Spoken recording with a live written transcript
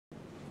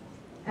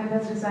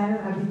Ambassador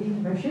Zainal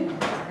Abidin Rashid,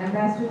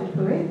 Ambassador to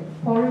Kuwait,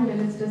 Foreign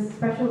Minister's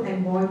Special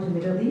Envoy to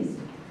Middle East,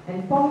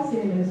 and former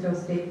Senior Minister of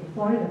State for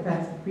Foreign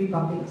Affairs of the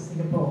Republic of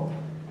Singapore,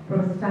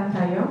 Professor Tan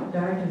Tai Yong,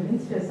 Director of the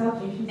Institute of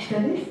South Asian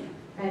Studies,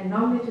 and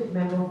nominated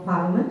Member of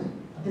Parliament,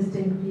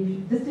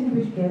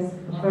 distinguished guests,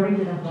 very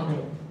good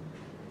afternoon.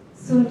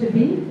 Soon to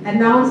be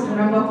announced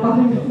Member of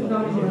Parliament,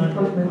 nominated of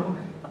Parliament.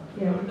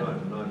 Yeah.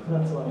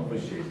 That's what I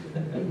appreciate.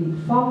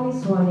 Indeed, formally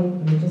sworn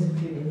in just a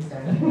few days'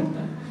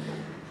 time.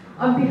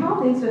 On behalf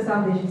of the Institute of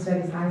South Asian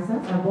Studies,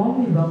 ISAS, I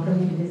warmly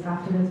welcome you to this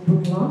afternoon's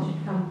book launch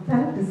and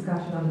panel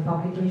discussion on the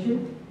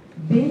publication,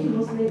 Being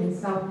Muslim in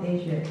South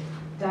Asia,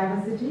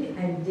 Diversity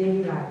and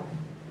Daily Life.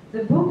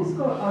 The book is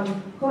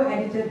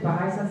co-edited by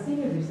ISAS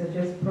senior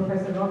researchers,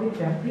 Professor Robin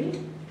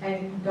Jeffrey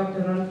and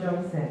Dr. Ronald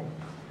Johnson.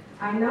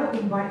 I now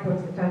invite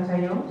Professor Tan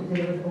Tai Yong to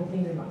deliver the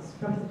opening remarks.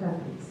 Professor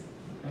Tan, please.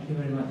 Thank you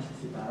very much,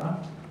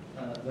 Sitara.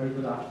 Very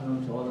good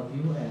afternoon to all of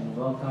you, and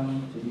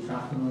welcome to this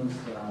afternoon's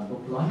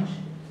book launch.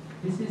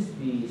 This is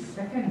the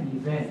second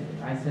event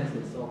that ISAS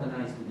has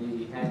organized today.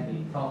 We had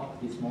a talk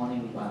this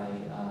morning by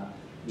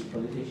the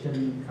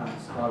politician come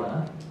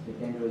scholar,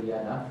 Jitendra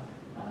Yadav,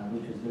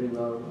 which was very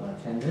well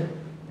attended.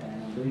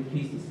 And I'm very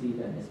pleased to see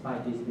that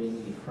despite this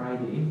being a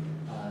Friday,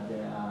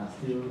 there are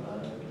still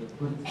a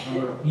good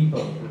number of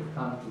people who have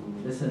come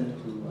to listen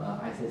to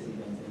ISAS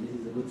events, and this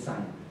is a good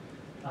sign.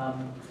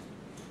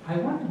 I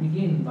want to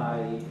begin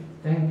by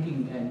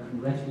thanking and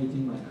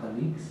congratulating my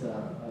colleagues,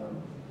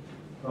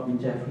 Robin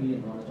Jeffrey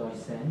and Ronald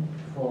Joyce Sen,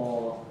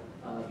 for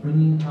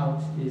bringing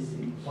out this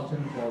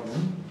important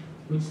volume,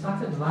 which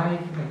started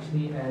live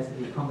actually as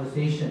a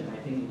conversation, I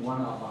think, in one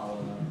of our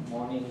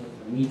morning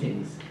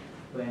meetings,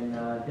 when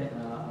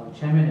our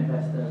chairman,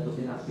 Ambassador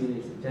Hossein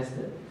Akbili,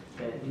 suggested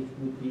that it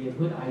would be a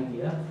good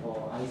idea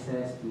for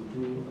ISAS to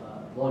do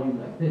a volume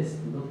like this,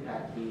 to look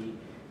at the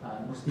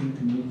Muslim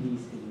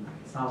communities in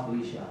South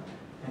Asia.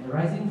 And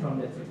arising from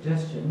that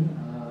suggestion,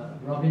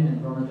 Robin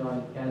and Ronald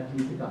Joyce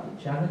gallantly took up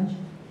the challenge,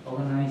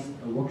 organized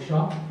a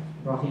workshop,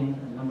 brought in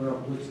a number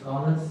of good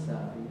scholars,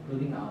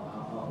 including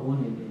our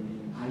own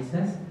in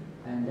ISAS,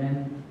 and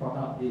then brought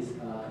out this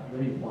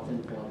very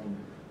important volume.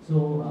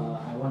 So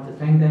I want to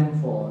thank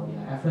them for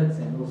their efforts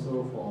and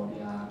also for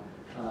their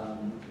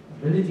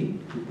ability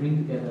to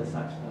bring together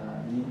such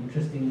an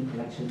interesting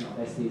collection of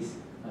essays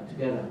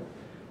together.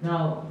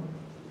 Now,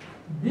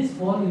 this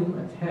volume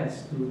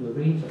attests to the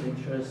range of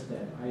interests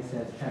that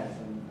ISAS has,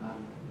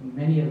 and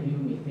many of you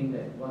may think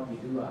that what we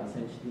do are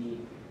essentially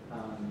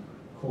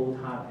cold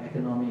hard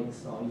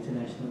economics or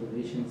international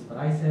relations, but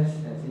ISAS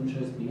has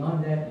interests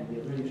beyond that, and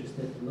we are very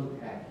interested to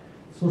look at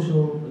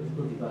social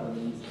political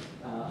developments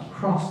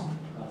across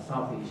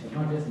South Asia,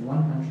 not just in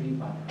one country,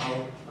 but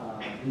how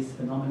these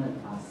phenomena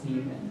are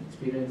seen and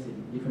experienced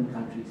in different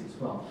countries as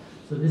well.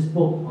 So this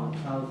book on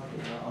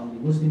the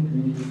Muslim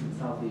communities in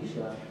South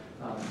Asia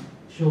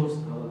shows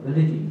our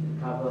ability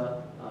to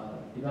cover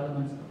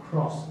developments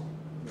across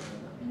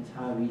the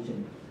entire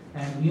region.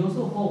 And we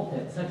also hope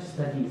that such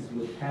studies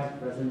would have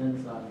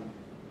relevance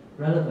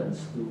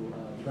to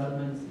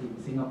developments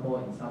in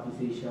Singapore and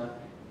Southeast Asia.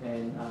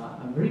 And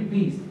I'm very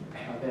pleased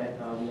that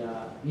we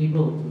are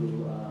able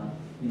to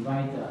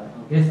invite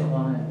our guest of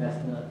honor,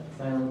 Ambassador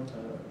Zainal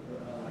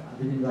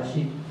Abidin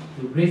Rashid,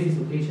 to grace this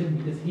occasion,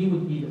 because he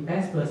would be the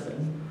best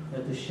person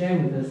to share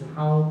with us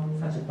how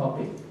such a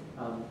topic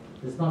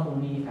does not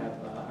only have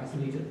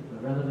isolated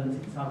relevance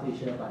in South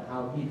Asia, but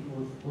how it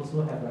would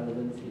also have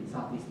relevance in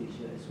Southeast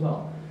Asia as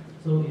well.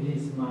 So it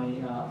is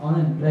my honor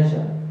and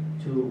pleasure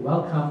to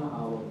welcome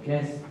our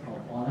guest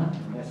of honor,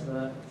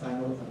 Ambassador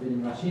Zainal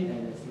Abidin Rashid,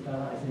 and as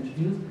Sitara has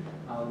introduced,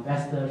 our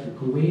Ambassador to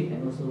Kuwait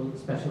and also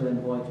Special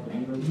Envoy to the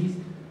Middle East.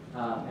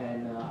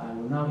 I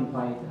will now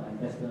invite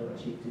Ambassador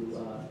Rashid to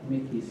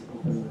make his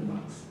opening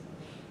remarks.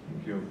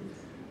 Thank you.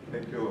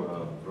 Thank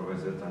you,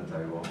 Professor Tan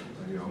Tai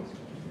Yong.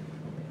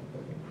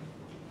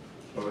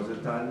 Professor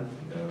Tan,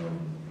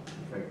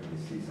 in fact,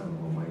 I see some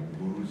of my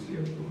gurus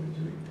here too,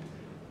 actually.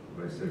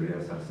 Professor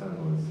Riaz Hassan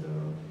was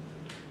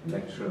a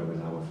lecturer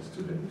when I was a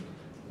student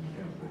on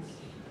campus.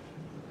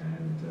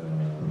 And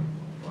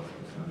of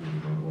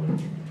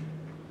course,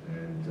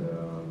 and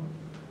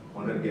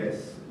honored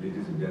guests,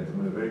 ladies and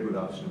gentlemen, a very good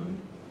afternoon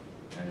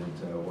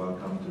and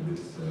welcome to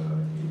this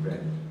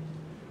event.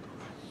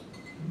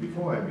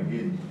 Before I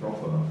begin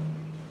proper,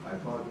 I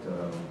thought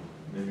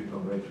maybe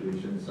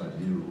congratulations are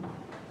due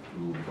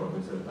to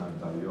Professor Tan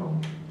Tai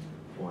Yong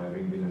for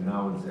having been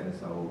announced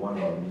as one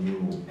of our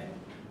new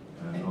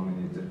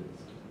nominated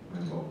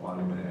Member of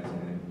Parliament as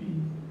an MP.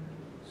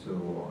 So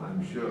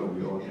I'm sure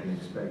we all can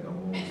expect a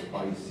more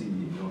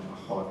spicy, a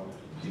hot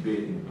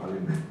debate in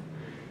Parliament.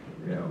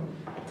 Yeah.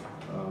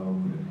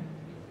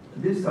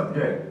 This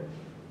subject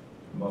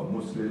about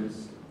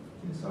Muslims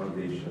in South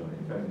Asia,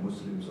 in fact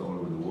Muslims all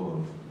over the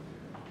world,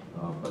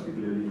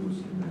 particularly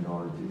Muslim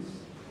minorities,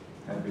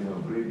 have been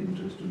of great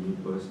interest to me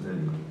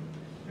personally.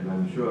 And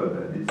I'm sure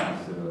that this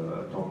is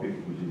a topic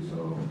which is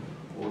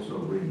also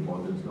of great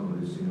importance, not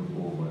only to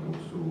Singapore, but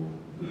also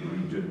to the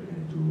region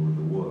and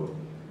to the world.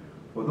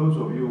 For those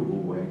of you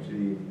who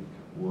actually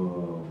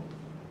were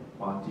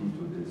party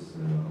to this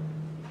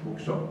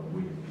workshop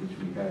which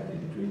we had in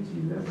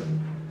 2011.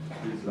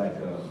 It's like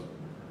a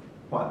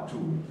part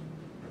 2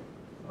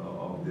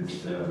 of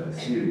this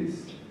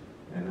series,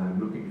 and I'm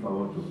looking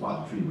forward to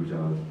part 3, which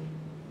I'll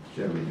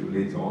share with you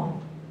later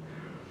on.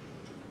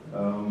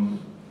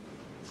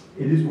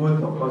 It is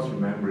worth, of course,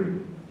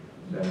 remembering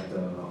that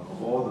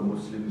of all the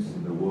Muslims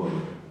in the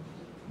world,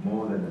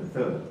 more than a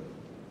third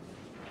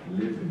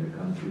live in the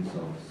countries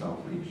of South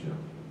Asia,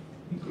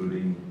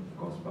 including, of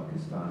course,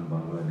 Pakistan,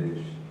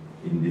 Bangladesh,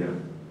 India,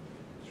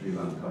 Sri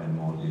Lanka, and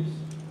Maldives.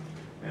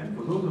 And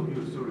for those of you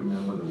who still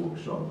remember the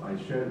workshop, I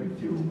shared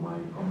with you my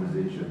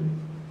conversation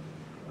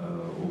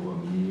over a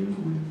meal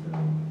with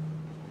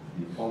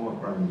the former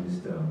Prime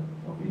Minister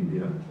of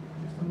India,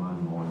 Mr.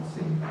 Manmohan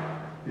Singh.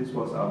 This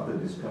was after a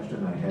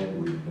discussion I had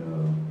with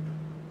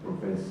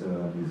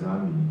Professor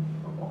Nizami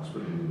of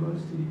Oxford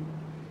University.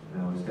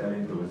 And I was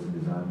telling Professor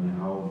Nizami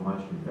how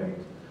much, in fact,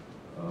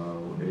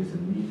 there is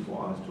a need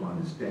for us to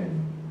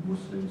understand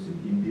Muslims in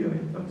India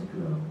in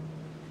particular,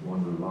 one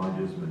of the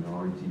largest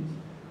minorities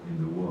in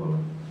the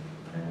world.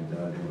 And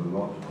they have a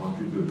lot to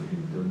contribute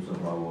in terms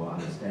of our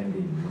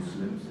understanding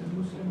Muslims and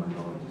Muslim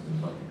minorities in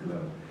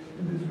particular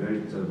in this very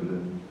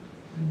turbulent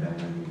and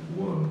dynamic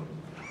world.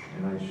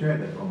 And I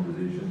shared that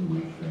conversation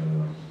with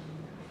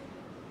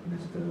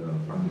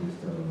Prime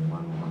Minister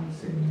Manmohan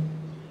Singh.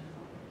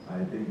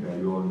 I think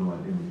you all know,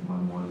 I think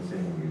Manmohan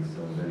Singh is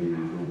very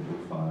low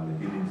profile.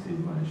 He didn't say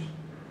much.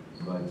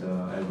 But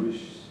I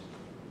wish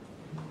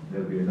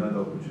there will be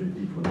another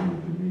opportunity for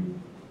me to meet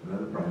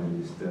another Prime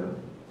Minister,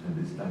 and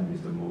this time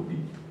Mr.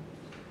 Modi.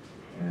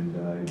 And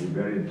it will be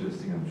very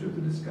interesting, I'm sure,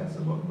 to discuss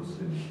about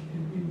Muslims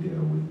in India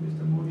with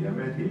Mr. Modi. I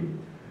met him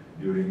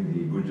during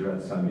the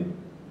Gujarat Summit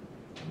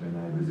when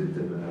I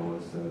visited, when I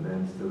was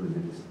then still the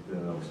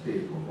Minister of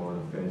State for Foreign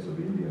Affairs of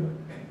India.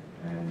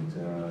 And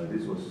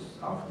this was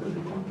after the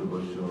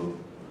controversial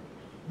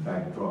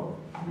backdrop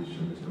which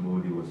Mr.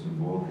 Modi was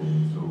involved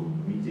in. So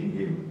meeting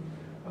him,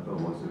 I thought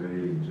was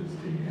very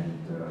interesting. And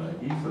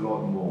he's a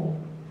lot more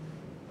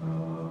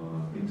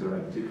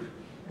interactive,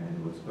 and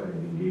it was quite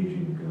an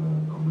engaging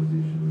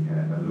conversation we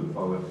had. I look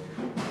forward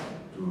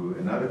to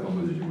another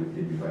conversation with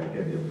him if I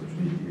get the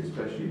opportunity,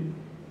 especially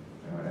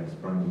as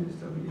Prime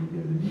Minister of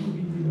India, the new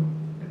India.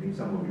 I think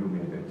some of you may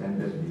have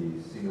attended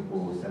the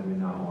Singapore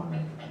seminar on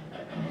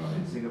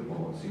in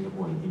Singapore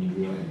and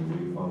India, and the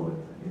way forward.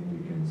 I think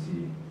we can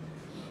see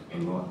a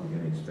lot we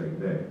can expect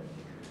there.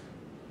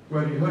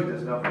 Well, you heard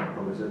just now from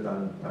Professor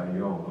Tan Tai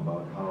Yong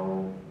about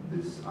how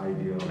this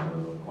idea of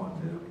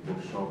the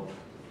workshop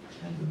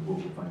and the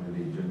book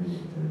finally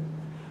germinated.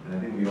 And I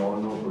think we all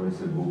know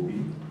Professor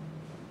Gopi.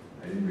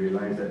 I didn't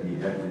realize that he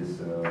had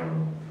his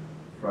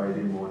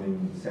Friday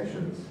morning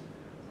sessions.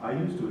 I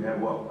used to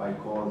have what I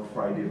call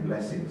Friday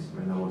blessings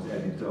when I was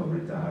editor of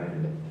Berita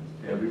Harian,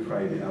 every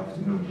Friday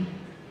afternoon.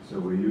 So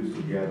we used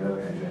to gather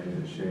and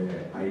then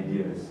share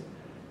ideas.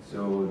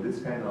 So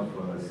this kind of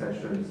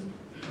sessions,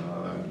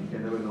 you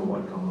can never know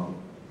what comes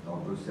out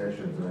of those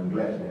sessions. So I'm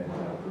glad that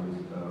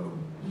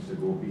Mr.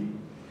 Gopi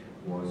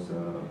was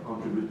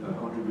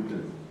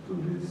contributed to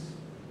this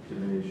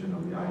generation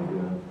of the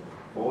idea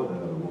for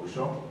the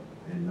workshop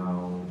and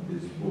now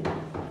this book.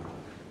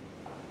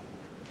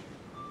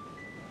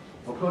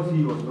 Of course,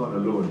 he was not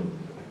alone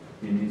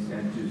in his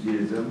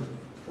enthusiasm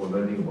for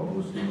learning about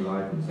Muslim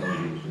life in South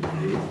Asia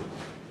today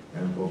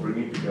and for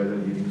bringing together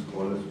leading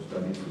scholars who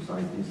study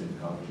societies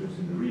and cultures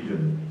in the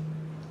region.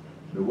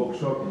 The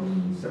workshop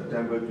in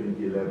September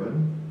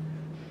 2011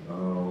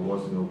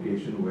 was an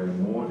occasion where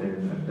more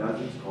than a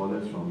dozen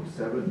scholars from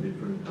 7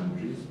 different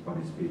countries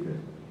participated.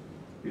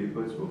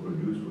 Papers were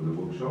produced for the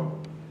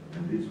workshop,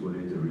 and these were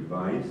later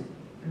revised,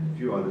 and a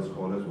few other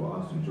scholars were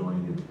asked to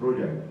join in the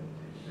project.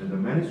 And the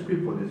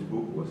manuscript for this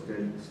book was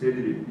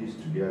steadily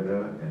pieced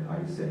together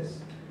at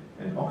ICES.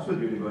 And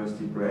Oxford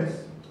University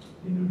Press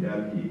in New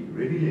Delhi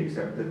readily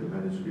accepted the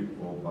manuscript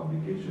for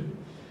publication.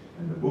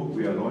 And the book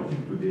we are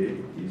launching today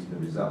is the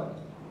result.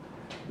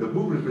 The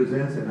book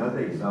represents another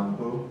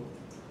example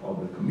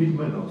of the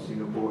commitment of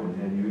Singapore and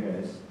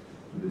NUS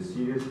to the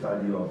serious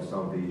study of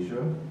South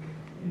Asia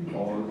in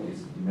all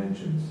its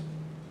dimensions.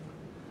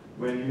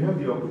 When you have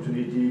the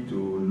opportunity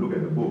to look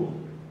at the book,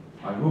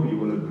 I hope you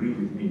will agree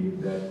with me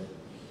that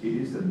it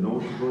is a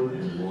notable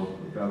and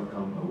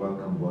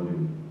welcome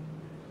volume.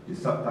 The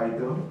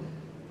subtitle,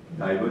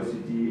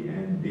 Diversity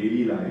and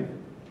Daily Life,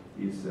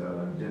 is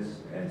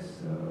just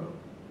as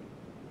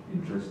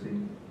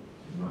interesting,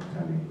 if not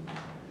telling.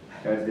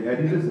 As the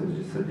editors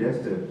have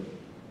suggested,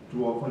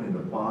 too often in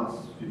the past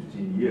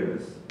 15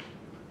 years,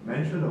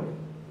 mention of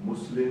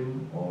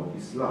Muslim or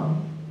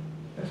Islam,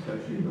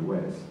 especially in the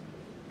West,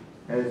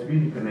 has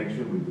been in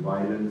connection with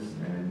violence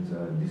and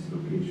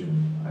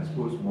dislocation. I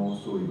suppose more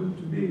so even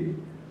today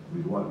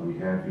with what we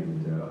have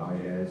in the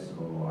IS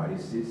or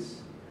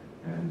ISIS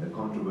and the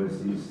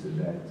controversies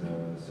that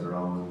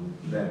surround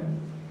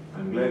them.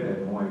 I'm glad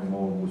that more and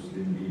more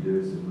Muslim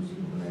leaders and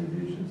Muslim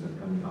organizations are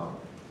coming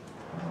out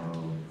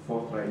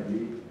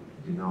forthrightly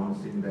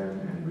denouncing them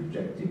and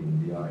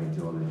rejecting their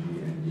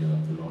ideology and their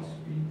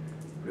philosophy,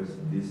 because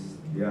this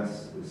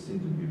theirs seem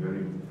to be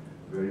very,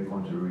 very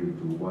contrary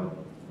to what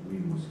we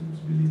Muslims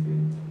believe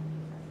in.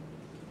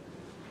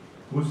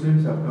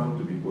 Muslims have come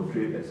to be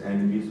portrayed as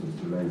enemies of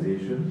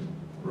civilization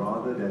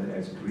rather than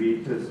as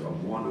creators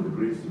of one of the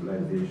great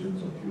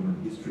civilizations of human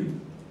history.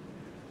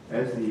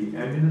 As the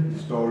eminent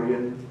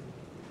historian,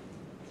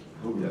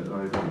 I hope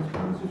I got his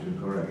pronunciation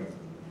correct,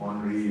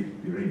 Henri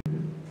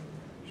Pirenne,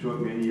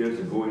 showed many years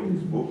ago in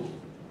his book,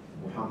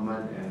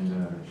 Muhammad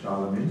and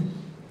Charlemagne,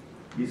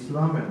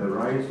 Islam and the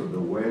rise of the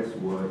West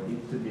were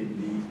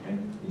intimately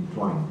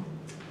entwined.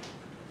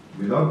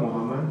 Without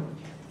Muhammad,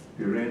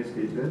 Pirenne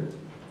stated,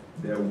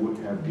 there would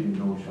have been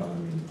no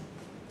Charlemagne.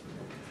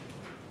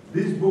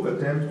 This book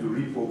attempts to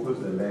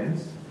refocus the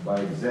lens by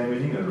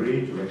examining a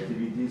range of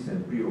activities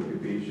and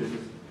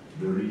preoccupations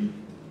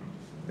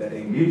that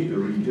engage the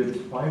region's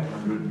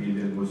 500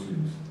 million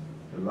Muslims,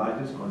 the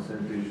largest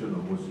concentration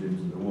of Muslims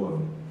in the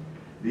world.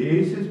 The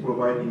essays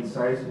provide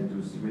insights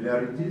into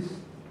similarities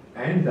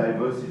and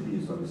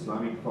diversities of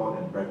Islamic thought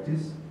and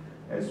practice,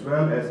 as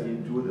well as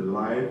into the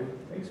life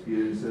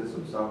experiences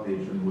of South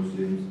Asian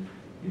Muslims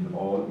in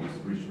all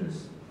its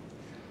richness.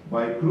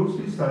 By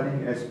closely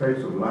studying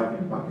aspects of life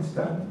in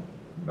Pakistan,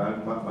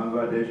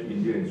 Bangladesh,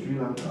 India, and Sri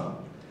Lanka,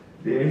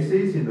 the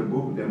essays in the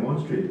book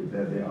demonstrate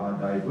that there are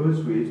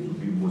diverse ways to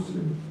be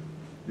Muslim.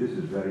 This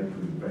is very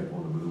true, in fact, all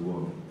over the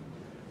world.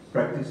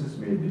 Practices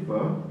may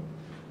differ.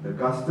 The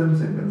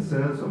customs and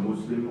concerns of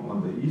Muslims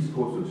on the east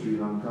coast of Sri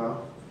Lanka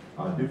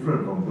are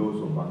different from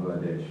those of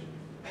Bangladesh.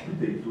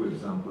 We take two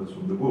examples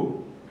from the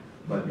book.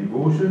 But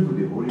devotion to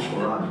the Holy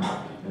Quran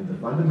and the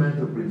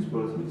fundamental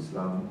principles of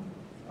Islam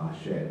are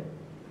shared.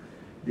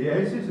 The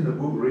essays in the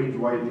book range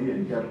widely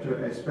and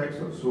capture aspects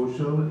of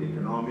social,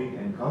 economic,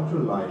 and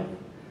cultural life.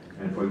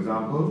 And for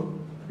example,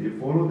 they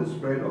follow the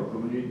spread of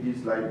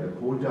communities like the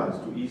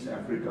Khojas to East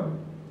Africa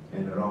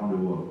and around the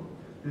world.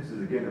 This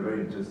is again a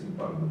very interesting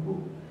part of the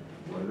book.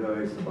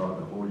 Whether it's about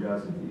the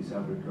Khojas in East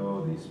Africa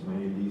or the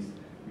Ismailis,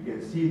 you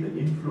can see the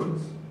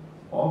influence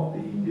of the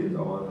Indians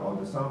or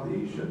the South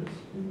Asians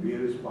in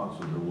various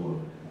parts of the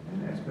world,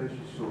 and especially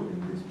so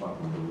in this part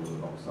of the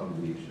world of South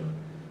Asia.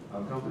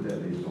 I'll come to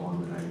that later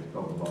on when I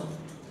talk about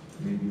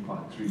maybe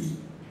part 3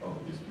 of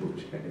this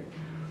project.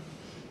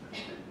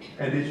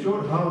 And it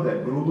showed how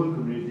that global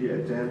community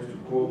attempts to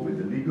cope with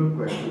the legal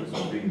questions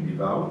of being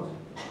devout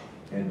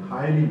and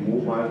highly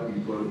mobile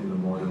people in the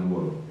modern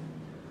world.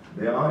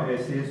 There are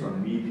essays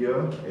on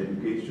media,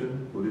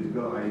 education,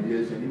 political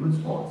ideas, and even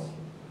sports.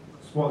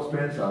 Sports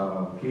fans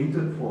are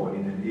catered for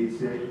in an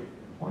essay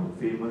on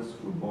the famous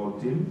football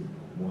team,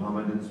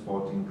 Mohammedan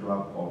Sporting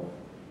Club of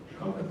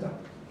Calcutta.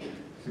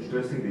 It's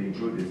interesting they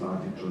include this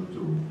article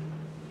too.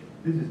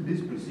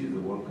 This precedes the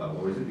World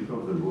Cup, or is it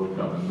because of the World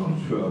Cup? I'm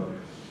not sure.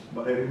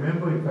 But I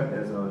remember, in fact,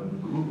 there's a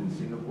group in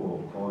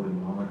Singapore called the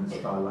Mohammedan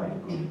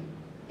Starlight Group.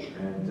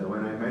 And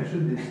when I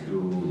mentioned this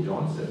to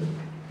Johnson,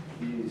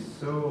 he is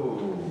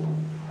so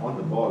on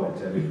the ball, I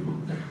tell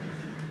you.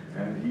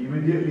 And he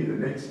immediately,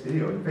 the next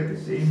day, or in fact the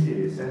same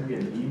day, sent me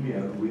an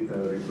email with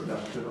a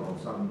reproduction of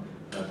some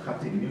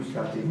news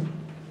cutting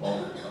of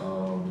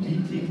a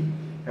meeting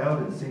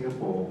held in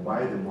Singapore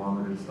by the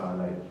Mohammedan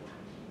Starlight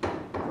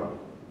Club.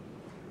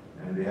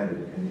 And they had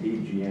an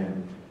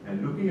AGM.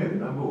 And looking at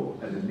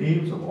the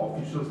names of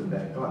officials in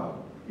that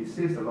club, it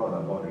says a lot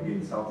about,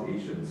 again, South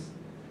Asians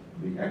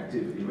being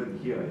active even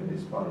here in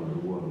this part of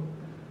the world.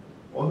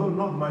 Although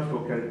not much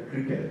for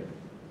cricket,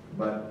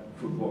 but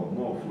football,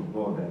 more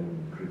football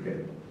than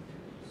cricket.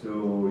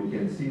 So you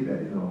can see that,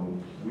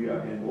 we are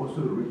and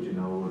also rich in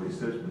our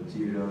research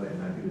material,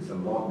 and I think there's a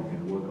lot we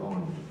can work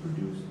on to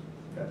produce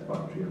that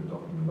part 3 I'm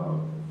talking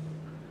about.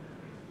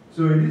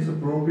 So it is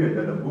appropriate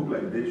that a book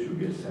like this should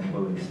be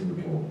assembled in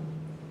Singapore.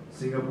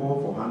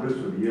 Singapore for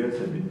hundreds of years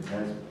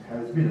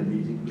has been a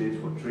meeting place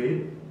for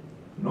trade,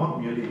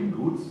 not merely in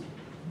goods,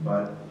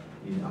 but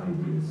in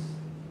ideas.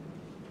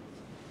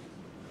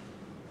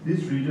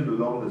 This region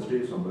along the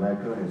Straits of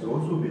Malacca has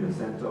also been a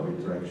center of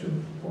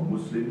interaction for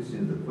Muslims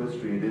since the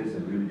first traders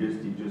and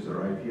religious teachers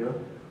arrived here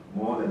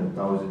more than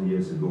 1,000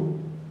 years ago.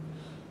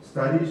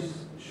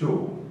 Studies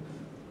show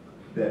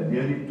that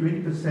nearly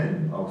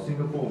 20% of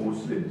Singapore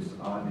Muslims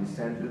are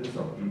descendants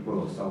of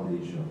people of South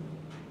Asia.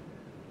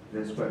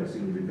 That's quite a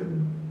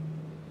significant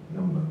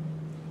number.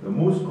 The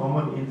most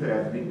common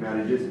inter-ethnic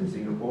marriages in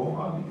Singapore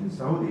are between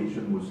South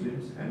Asian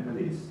Muslims and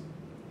Malays.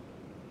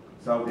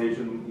 South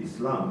Asian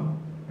Islam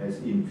has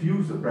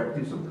infused the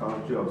practice of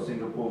culture of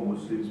Singapore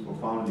Muslims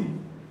profoundly,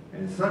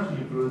 and such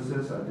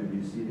influences are to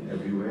be seen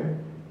everywhere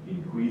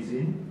in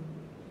cuisine,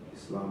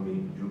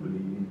 Islamic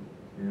jubilee,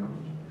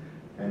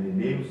 and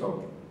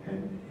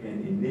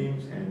in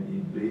names and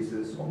in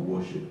places of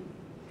worship.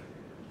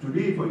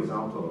 Today, for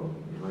example,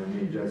 if I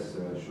may just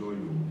show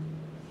you,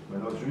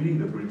 when I was reading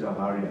the Berita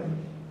Harian,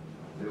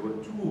 there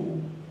were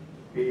 2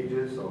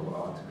 pages of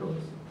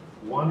articles.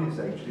 One is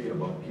actually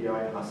about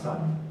Kiai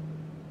Hassan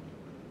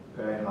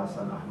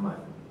Ahmad,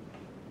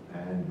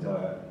 and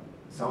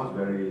sounds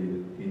very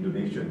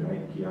Indonesian,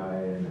 right?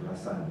 Kiai and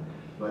Hassan.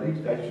 But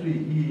actually,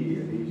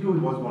 he was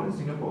born in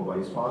Singapore, but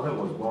his father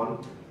was born,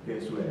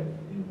 guess where?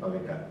 In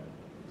Palakat.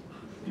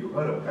 you've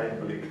heard of kain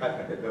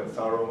pelikat, the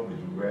sarong which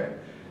you wear.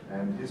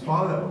 And his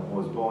father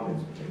was born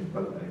in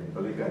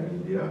Pelikat,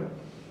 India.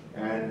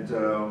 And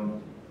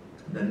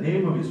the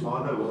name of his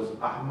father was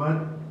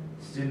Ahmad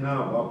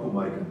Sinna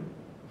Vakumaikan.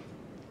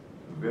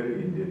 A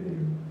very Indian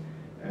name.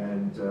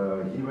 And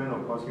he went,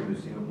 of course, came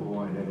to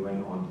Singapore and then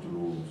went on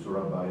to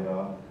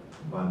Surabaya,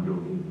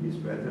 Bandung. He's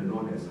better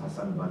known as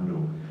Hassan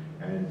Bandung.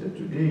 And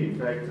today, in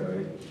fact,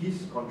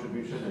 his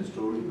contribution and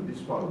story to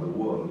this part of the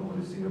world, not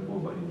only Singapore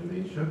but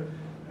Indonesia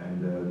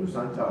and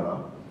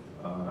Nusantara,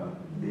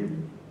 they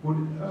put,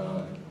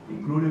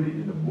 included it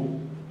in a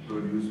book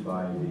produced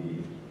by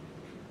the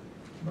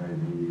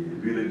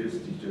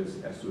Religious Teachers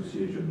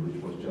Association, which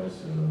was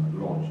just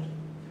launched.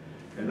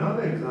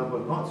 Another example,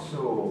 not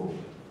so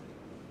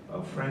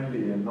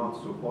friendly and not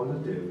so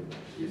positive,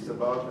 is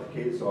about the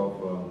case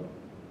of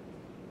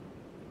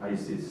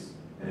ISIS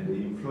and the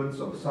influence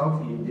of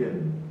South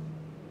Indian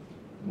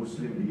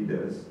Muslim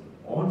leaders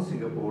on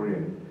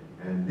Singaporean.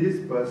 And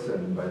this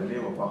person, by the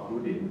name of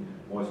Fakhruddin,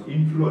 was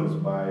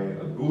influenced by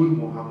a Gul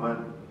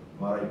Muhammad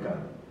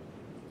Maraikat,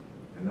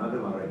 another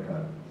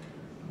Maraikat.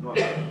 Not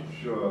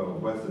sure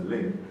what's the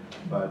link,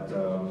 but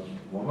Gul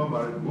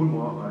Muhammad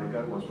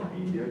Maraikat was from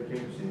India,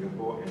 came to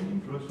Singapore and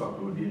influenced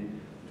Fakhruddin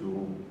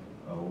to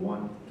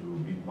want to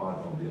be part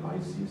of the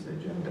ISIS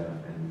agenda,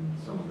 and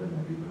some of them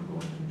have even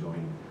gone to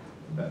join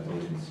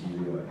battles in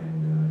Syria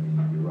and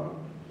in Iraq.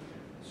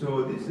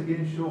 So this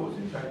again shows,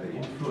 in fact, the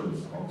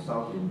influence of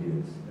South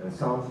Indians,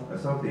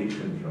 South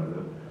Asians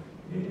rather,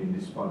 in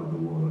this part of the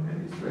world,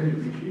 and it's a very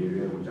rich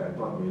area which I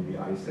thought maybe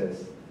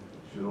ISES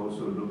should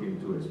also look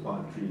into as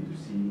part 3 to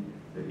see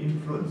the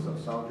influence of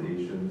South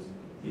Asians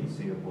in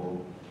Singapore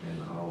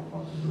and our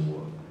part of the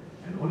world.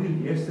 And only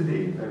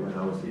yesterday, in fact, when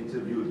I was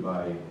interviewed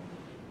by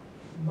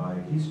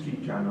History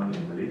Channel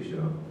in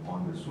Malaysia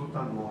on the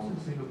Sultan Mosque in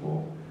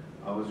Singapore,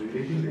 I was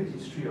relating the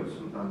history of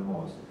Sultan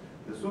Mosque.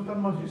 The Sultan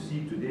Mosque you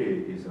see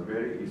today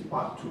is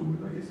part 2.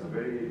 It's a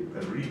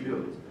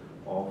rebuilt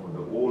of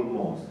the old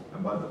mosque.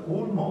 But the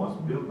old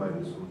mosque built by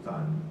the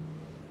Sultan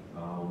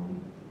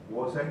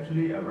was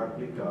actually a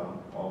replica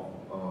of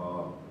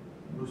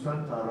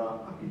Nusantara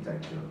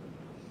architecture,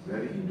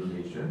 very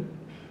Indonesian.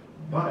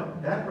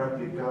 But that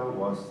replica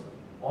was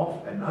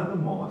of another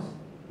mosque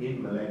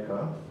in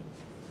Malacca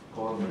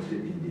called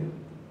Masjid India.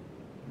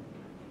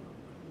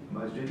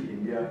 Masjid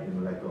India in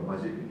Malacca,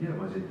 Masjid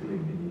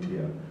Kling in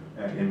India,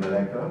 in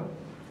Malacca,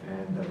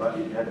 and but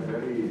it had a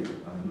very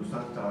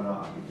Nusantara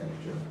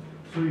architecture.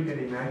 So you can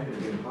imagine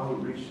again how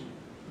rich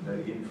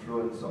the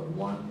influence of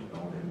one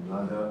on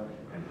another,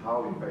 and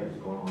how in fact it's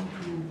gone on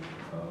to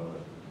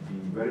be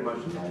very much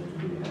alive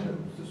today.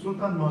 And the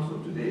Sultan Mosque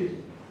of today,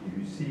 if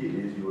you see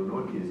it, you will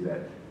notice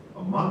that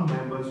among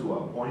members who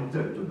are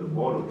appointed to the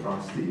Board of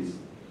Trustees,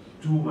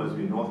 2 must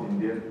be North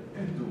Indian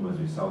and 2 must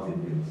be South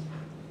Indians.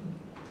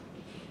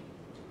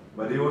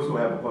 But they also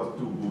have, of course,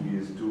 2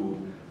 Bugis, 2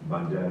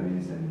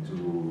 Banjaris, and 2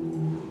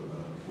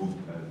 Bugis,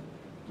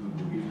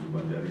 2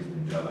 Banjaris,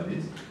 and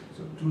Javanese.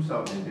 So 2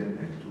 South Indian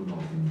and 2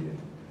 North Indian.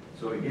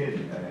 So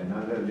again,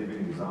 another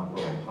living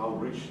example of how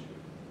rich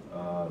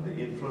the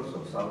influence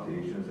of South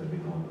Asians have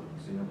been on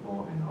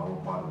Singapore and our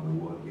part of the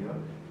world here.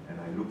 And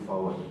I look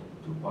forward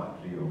to part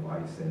 3 of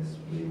ISES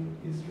playing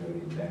its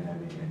very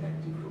dynamic and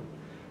active role.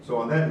 So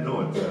on that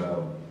note,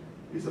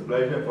 it's a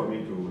pleasure for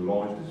me to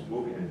launch this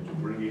book and to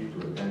bring it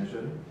to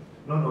attention,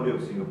 not only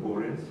of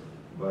Singaporeans,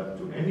 but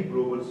to any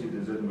global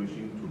citizen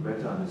wishing to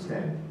better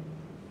understand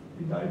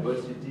the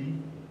diversity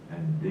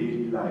and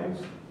daily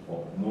lives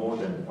of more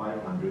than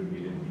 500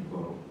 million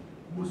people,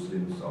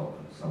 Muslims of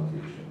South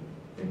Asia.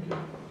 Thank you.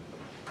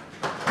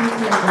 Thank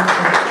you.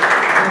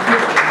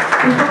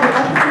 Before I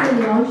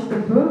officially launch the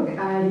book,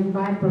 I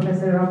invite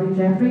Professor Robin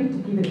Jeffrey to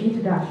give an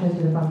introduction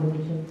to the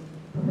publication.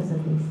 Professor,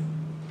 please.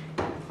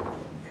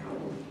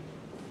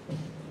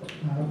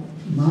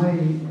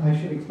 I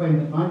should explain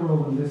that my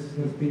role in this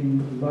has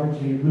been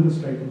largely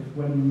administrative.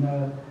 When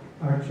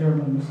our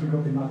chairman, Mr.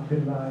 Gopinath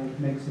Pillai,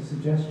 makes a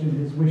suggestion,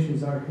 his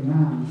wishes are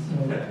commands.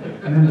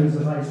 So members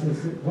of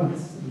ISIS at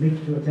once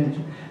leap to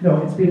attention.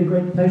 No, it's been a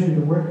great pleasure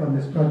to work on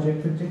this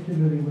project,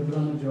 particularly with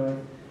Ranajoy,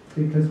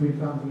 because we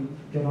found we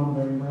get on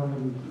very well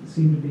and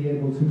seem to be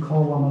able to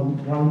call on a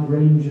wide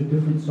range of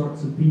different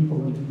sorts of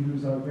people and to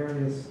use our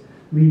various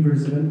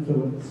levers of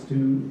influence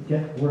to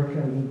get work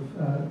out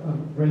of a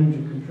range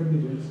of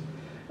contributors.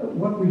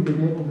 What we've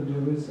been able to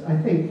do is, I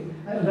think,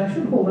 and I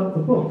should hold up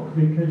the book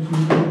because you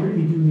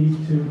really do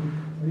need to,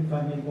 if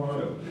I may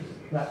borrow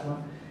that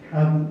one,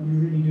 you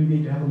really do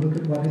need to have a look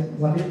at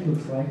what it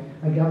looks like.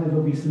 I gather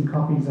there'll be some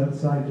copies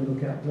outside to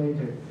look at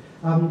later.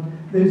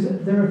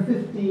 There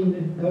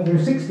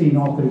are 16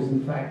 authors,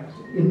 in fact,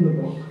 in the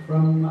book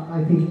from,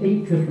 I think,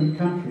 8 different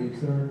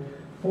countries. There are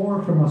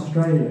 4 from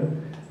Australia,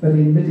 but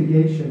in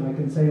mitigation, I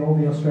can say all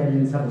the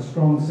Australians have a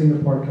strong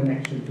Singapore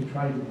connection to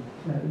try to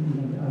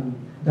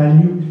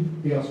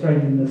dilute the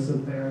Australianness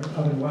of their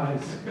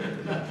otherwise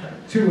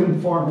too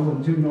informal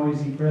and too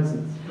noisy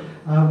presence.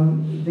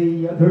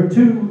 There are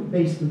 2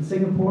 based in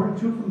Singapore, 2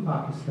 from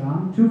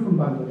Pakistan, 2 from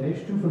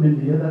Bangladesh, 2 from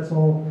India. That's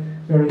all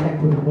very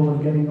equitable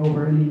and getting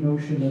over any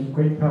notion of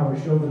great power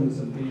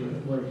chauvinism being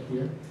at work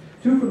here.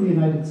 2 from the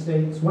United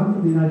States, 1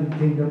 from the United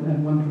Kingdom,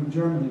 and 1 from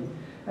Germany.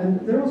 And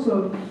they're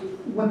also,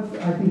 what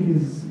I think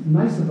is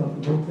nice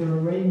about the book, there are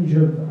a range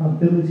of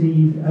not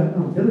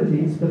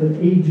abilities, but of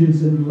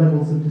ages and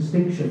levels of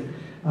distinction.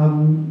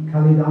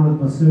 Khalid Ahmad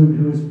Massoud,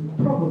 who is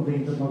probably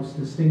the most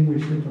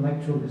distinguished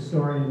intellectual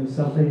historian of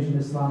South Asian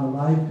Islam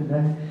alive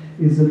today,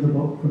 is in the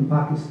book from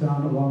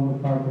Pakistan, along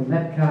with Barbara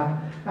Metcalf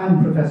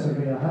and Professor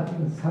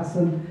Riyad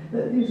Hassan.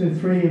 These are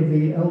 3 of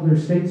the elder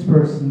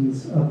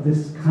statespersons of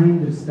this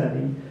kind of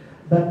study.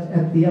 But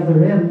at the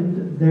other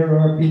end, there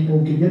are people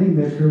beginning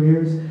their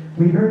careers.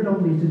 We heard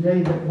only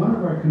today that one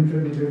of our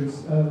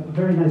contributors, a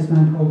very nice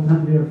man called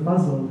Tanvir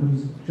Fazl,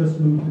 who's just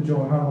moved to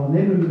Jawaharlal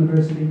Nehru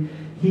University,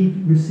 he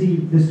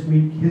received this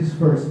week his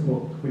first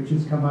book, which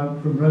has come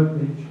out from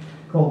Routledge,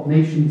 called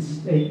Nation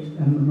State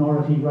and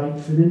Minority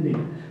Rights in India.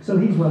 So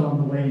he's well on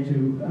the way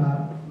to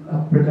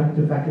a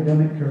productive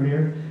academic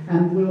career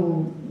and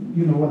will,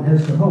 one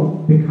has to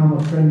hope, become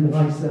a friend of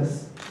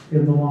ISIS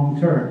in the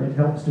long term. It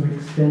helps to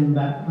extend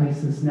that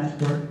ISIS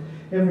network.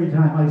 Every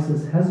time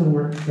ISIS has a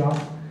workshop,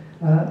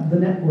 the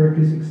network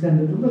is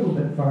extended a little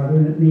bit farther,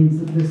 and it means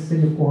that this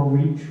Singapore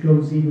reach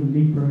goes even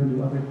deeper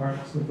into other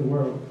parts of the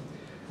world.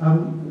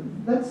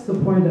 That's the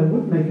point I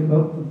would make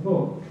about the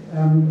book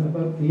and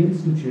about the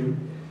Institute,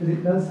 that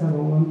it does have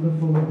a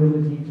wonderful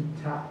ability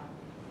to tap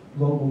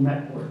global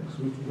networks,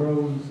 which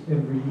grows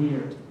every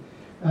year.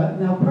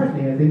 Now,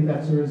 partly I think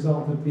that's a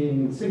result of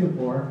being in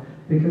Singapore,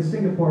 because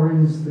Singapore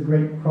is the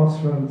great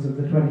crossroads of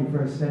the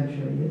 21st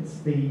century. It's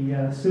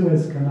the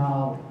Suez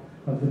Canal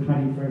of the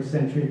 21st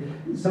century.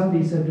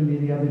 Somebody said to me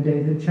the other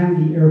day that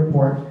Changi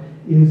Airport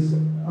is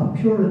a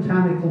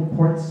puritanical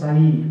Port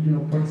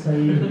Said. Port Said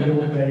in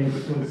the old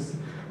days was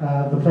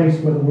the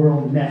place where the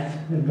world met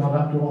and got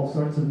up to all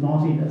sorts of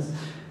naughtiness.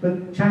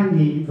 But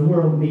Changi, the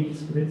world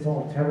meets, but it's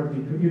all terribly.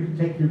 You can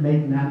take your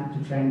maiden aunt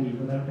to Changi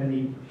without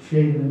any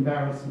shame and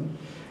embarrassment.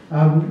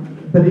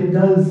 But it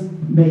does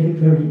make it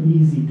very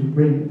easy to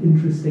bring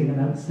interesting and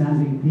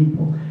outstanding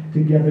people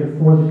together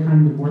for the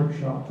kind of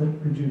workshop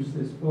that produced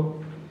this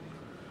book.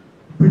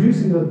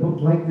 Producing a book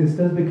like this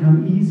does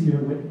become easier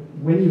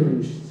when you're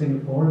in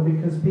Singapore,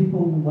 because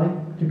people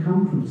like to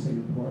come from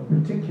Singapore,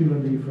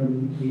 particularly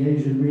from the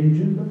Asian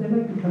region, but they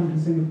like to come to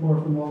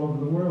Singapore from all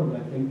over the world,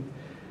 I think.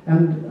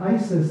 And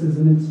ISIS as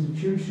an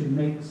institution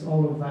makes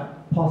all of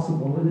that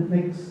possible, and it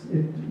makes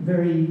it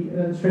very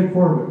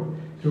straightforward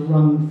to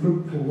run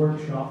fruitful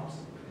workshops.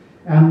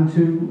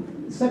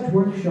 And such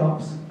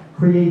workshops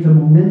create a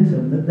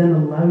momentum that then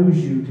allows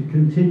you to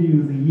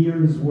continue the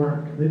year's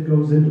work that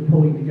goes into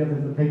pulling together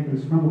the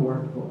papers from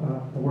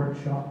a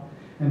workshop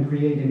and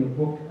creating a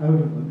book out of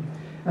them.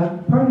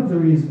 Part of the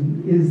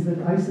reason is that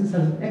ISIS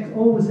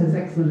always has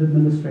excellent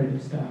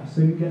administrative staff,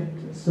 so you get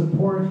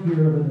support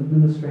here of an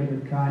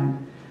administrative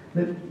kind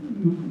that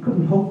you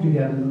couldn't hope to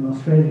get in an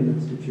Australian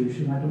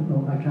institution. I don't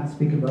know, I can't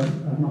speak about it.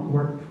 I've not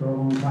worked for a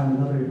long time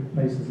in other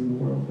places in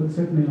the world, but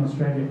certainly in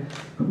Australia,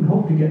 couldn't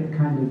hope to get the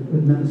kind of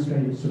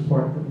administrative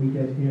support that we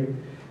get here.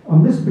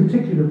 On this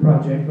particular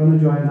project,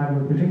 Ronojoy and I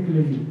were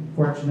particularly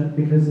fortunate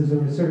because as a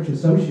research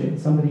associate,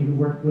 somebody who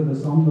worked with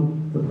us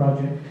on the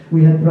project,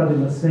 we had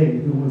Pradima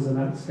Singh, who was an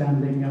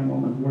outstanding young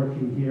woman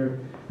working here,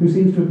 who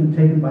seems to have been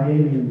taken by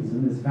aliens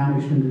and has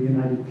vanished into the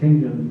United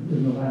Kingdom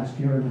in the last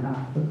year and a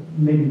half, but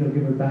maybe they'll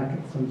give her back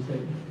at some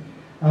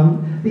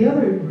stage. The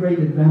other great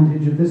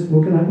advantage of this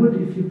book, and I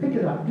would, if you pick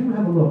it up, do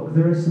have a look,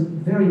 there are some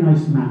very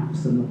nice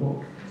maps in the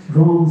book,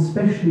 drawn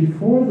specially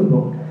for the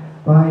book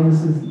by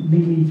Mrs.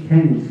 Lili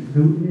Keng,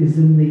 who is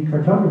in the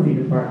cartography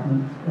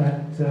department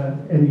at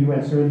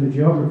NUS, or in the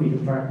geography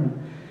department.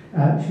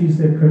 She's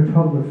their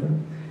cartographer.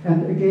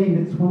 And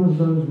again, it's one of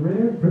those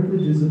rare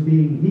privileges of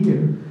being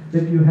here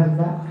that you have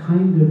that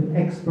kind of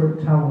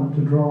expert talent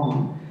to draw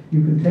on.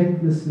 You can take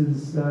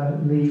Mrs.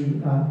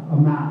 Lee a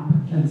map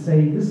and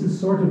say, this is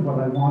sort of what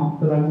I want,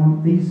 but I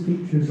want these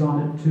features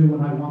on it too,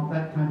 and I want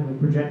that kind of a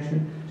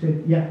projection.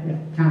 Say, yeah,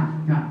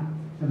 can't.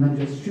 And then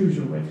just choose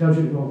your way, tells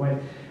you to go away.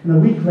 And a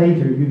week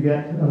later, you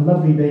get a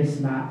lovely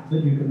base map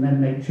that you can then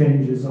make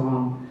changes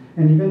on.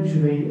 And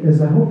eventually,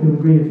 as I hope you'll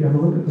agree if you have a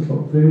look at the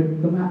book,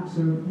 the maps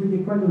are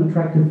really quite an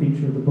attractive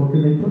feature of the book,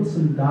 and they put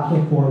some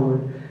data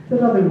forward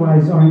that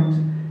otherwise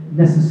aren't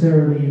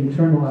necessarily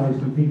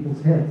internalized in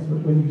people's heads. But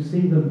when you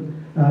see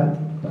them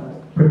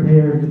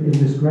prepared in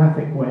this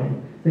graphic way,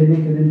 they make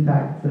an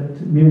impact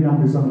that mere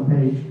numbers on a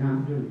page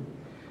can't do.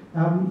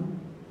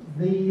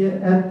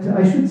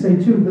 I should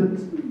say too that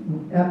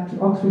at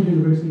Oxford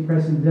University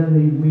Press in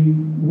Delhi, we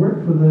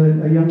worked with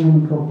a young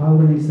woman called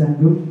Pawani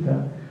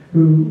Sengupta,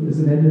 who is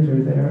an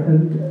editor there.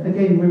 And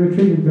again, we were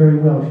treated very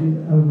well. She's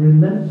a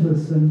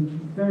relentless and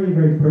very,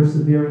 very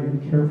persevering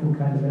and careful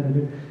kind of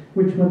editor,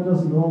 which one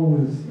doesn't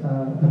always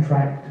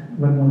attract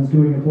when one's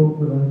doing a book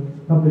with a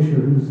publisher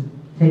who's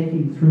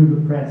taking through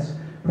the press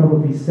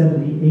probably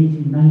 70,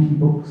 80, 90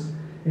 books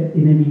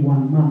in any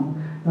one month.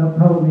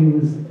 Pawani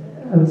was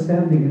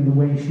outstanding in the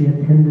way she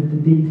attended to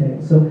detail.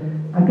 So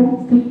I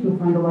don't think you'll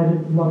find a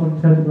lot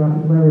of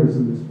typographical errors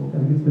in this book. I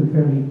think it's been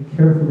fairly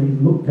carefully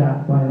looked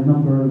at by a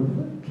number of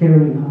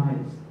caring eyes.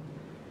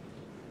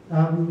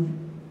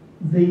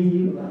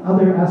 The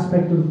other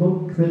aspect of the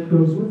book that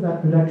goes with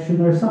that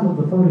production are some of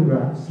the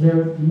photographs. I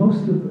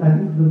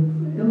think the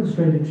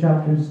illustrated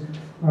chapters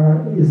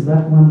is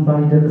that one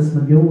by Dennis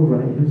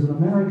McGilvray, who's an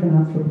American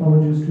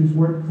anthropologist who's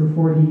worked for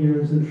 40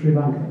 years in Sri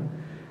Lanka.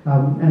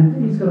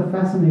 And he's got a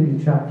fascinating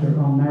chapter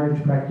on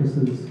marriage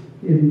practices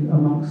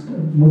amongst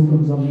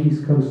Muslims on the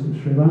east coast of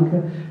Sri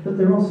Lanka, but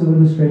they're also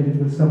illustrated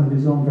with some of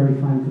his own very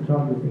fine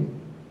photography.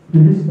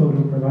 And this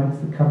photo provides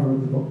the cover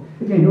of the book.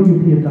 Again,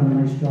 OUP have done a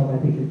nice job, I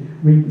think,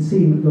 in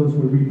seeing that those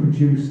were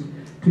reproduced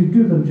to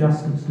do them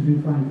justice, to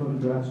do fine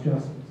photographs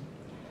justice.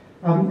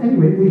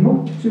 Anyway, we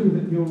hope too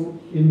that you'll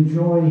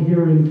enjoy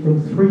hearing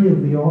from three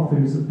of the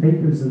authors of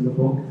papers in the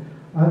book,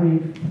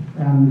 Arif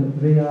and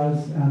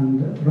Riaz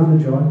and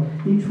Ranajoy.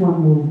 Each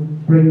one will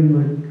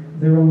bring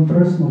their own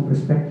personal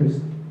perspectives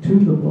to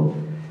the book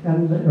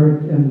and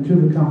to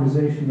the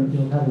conversation that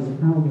you'll have as a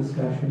panel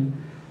discussion.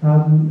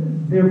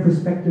 Their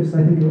perspectives,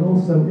 I think, are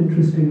also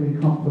interestingly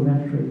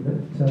complementary.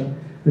 That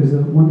there's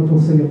a wonderful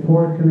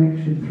Singapore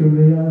connection through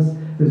Riaz,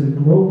 there's a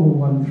global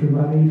one through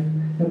Arif,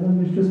 and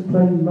then there's just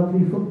plain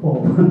lovely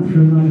football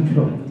through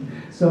Ranajoy.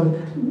 So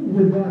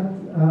with that,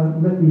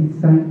 let me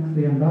thank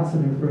the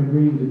ambassador for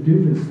agreeing to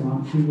do this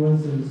launch. He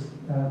was, as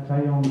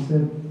Taeyong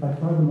said, by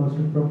far the most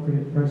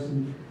appropriate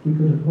person we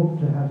could have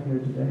hoped to have here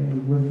today,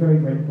 and we're very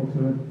grateful to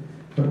him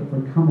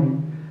for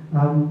coming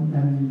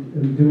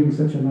and doing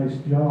such a nice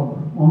job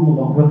on the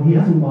launch. Well, he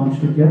hasn't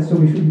launched it yet, so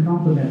we shouldn't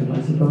compliment him,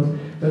 I suppose,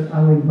 but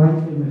I'll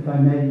invite him, if I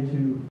may,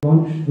 to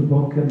launch the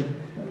book. And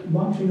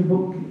launching a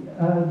book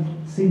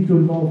seems to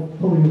involve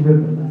pulling a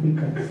ribbon. I think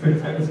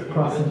that's the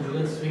process.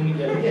 Let's swing it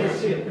down.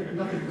 Yes,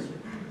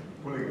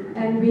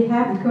 And we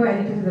have the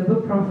co-editors of the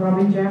book, Prof.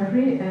 Robin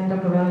Jeffrey and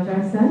Dr.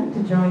 Ranajoy Sen,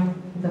 to join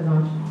the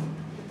launch.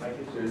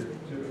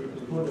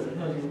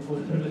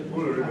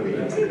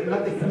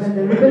 When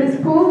the ribbon is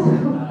pulled,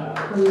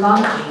 the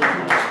launch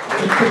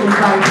is to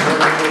invite.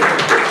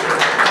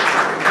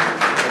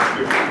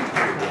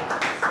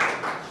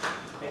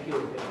 Thank you.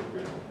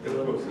 We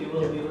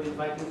will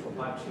invite you for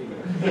part 3.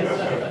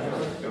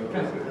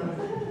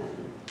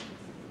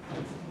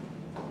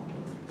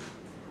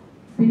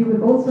 We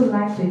would also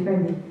like to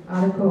invite the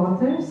other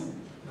co-authors,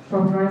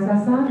 Prof. Royce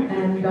Hassan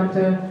and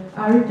Dr.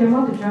 Arif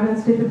Jamal, to join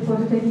us. Take the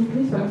photo taking,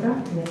 please.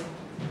 Photograph. Yes.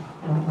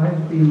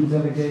 I've been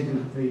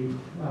delegated the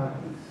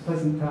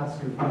pleasant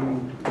task of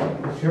being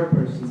the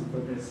chairperson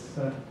for this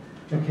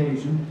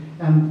occasion,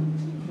 and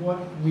what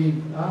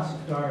we've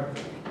asked our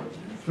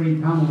three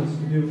panelists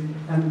to do,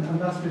 and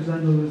Ambassador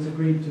Zendel has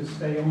agreed to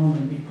stay on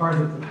and be part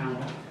of the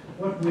panel.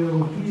 What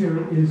we'll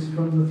hear is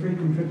from the three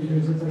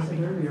contributors, as I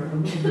said earlier, a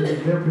little bit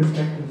of their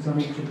perspectives on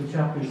each of the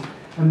chapters,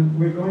 and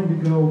we're going to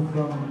go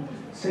from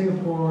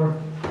Singapore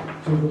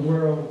to the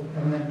world,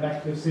 and then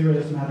back to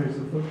serious matters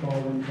of football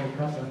in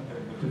Kolkata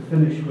to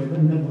finish with,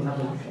 and then we'll have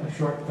a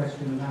short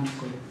question and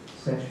answer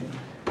session,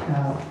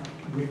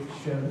 which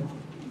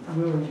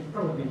will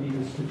probably lead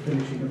us to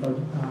finishing about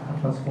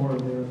 4:30 or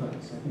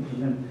thereabouts, I think,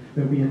 and then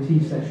there'll be a tea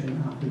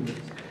session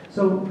afterwards.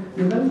 So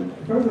without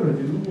further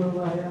ado,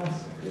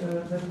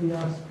 let me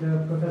ask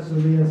Professor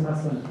Riaz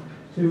Hassan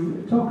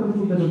to talk a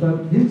little bit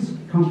about his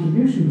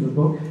contribution to the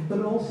book,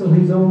 but also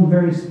his own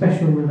very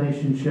special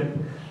relationship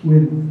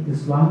with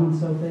Islam in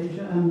South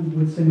Asia and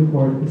with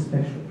Singapore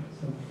especially.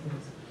 So,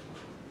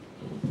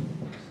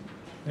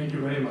 thank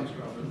you very much,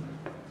 Robin.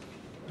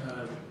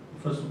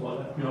 First of all,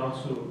 let me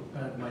also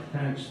add my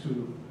thanks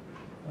to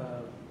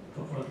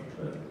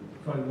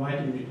for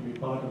inviting me to be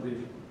part of the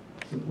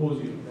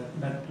symposium that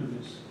led to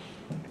this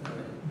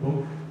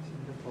book.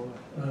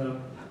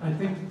 I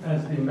think,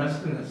 as the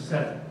ambassador has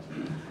said,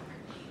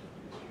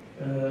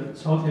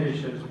 South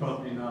Asia is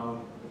probably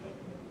now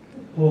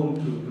home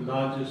to the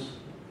largest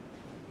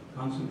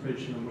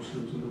concentration of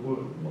Muslims in the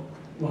world.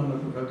 1 out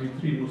of every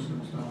 3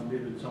 Muslims now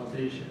live in South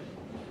Asia.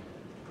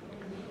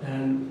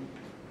 And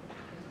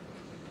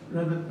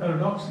rather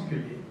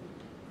paradoxically,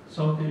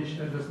 South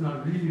Asia does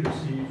not really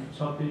receive,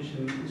 South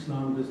Asian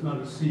Islam does not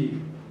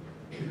receive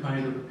the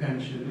kind of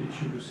attention it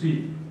should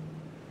receive.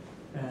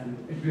 And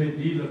a great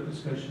deal of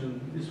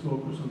discussion is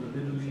focused on the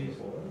Middle East.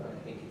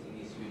 I think it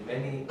needs to be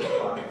many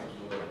parts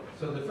of the world.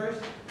 So the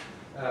first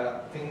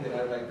thing that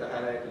I'd like to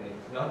highlight, and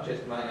it's not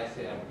just my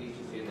essay, I'm pleased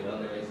to say that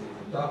other essays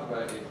have talked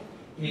about it,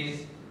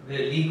 is the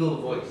legal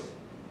voice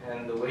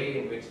and the way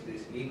in which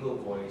this legal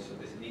voice or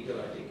this legal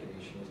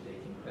articulation is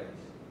taking place.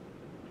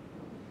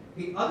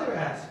 The other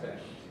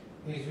aspect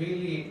is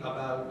really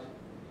about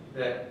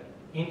the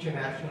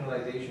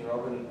internationalization.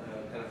 Robin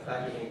kind of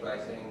flattered me by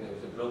saying there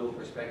was a global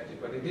perspective,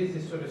 but it is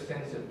this sort of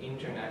sense of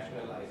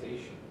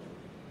internationalization.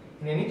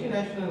 In an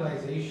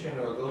internationalization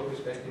or a global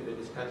perspective that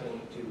is cutting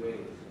in 2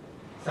 ways.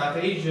 South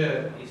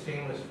Asia is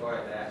famous for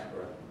a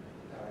diaspora,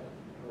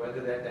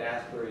 whether that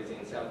diaspora is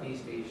in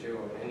Southeast Asia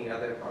or in any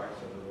other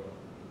parts of the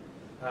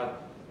world.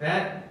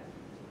 That,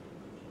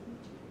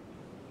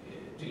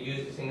 to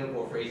use the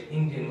Singapore phrase,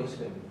 Indian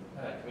Muslim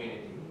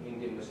community,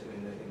 Indian Muslim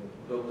in the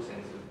global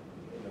sense of,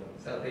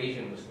 South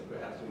Asian Muslim,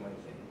 perhaps we might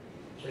say.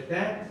 But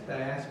that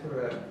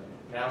diaspora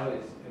now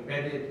is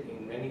embedded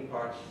in many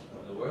parts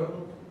of the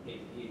world.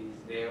 It is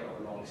there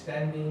long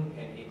standing,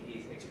 and it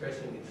is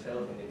expressing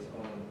itself in its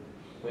own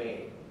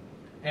way.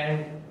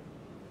 And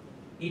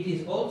it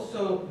is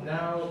also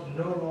now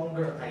no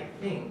longer, I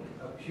think,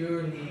 a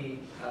purely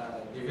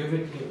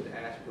derivative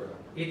diaspora.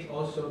 It's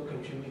also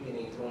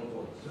contributing its own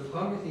voice. So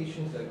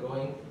conversations are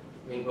going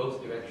in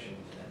both directions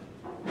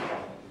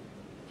now.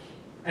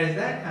 As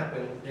that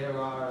happens, there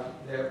are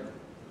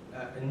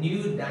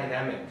new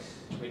dynamics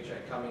which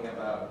are coming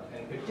about,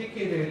 and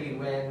particularly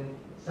when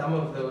some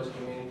of those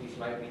communities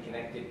might be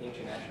connected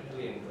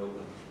internationally and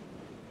globally.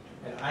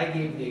 And I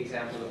gave the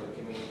example of a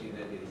community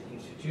that is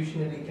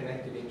institutionally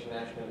connected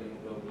internationally and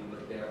globally,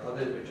 but there are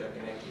others which are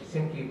connected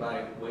simply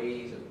by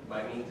means of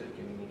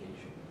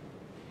communication,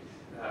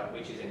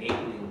 which is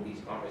enabling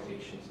these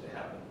conversations to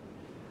happen.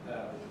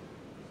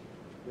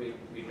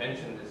 We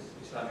mentioned this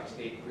Islamic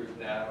State group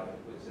now. It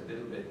was a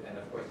little bit, and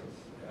of course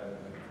it's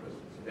this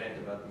event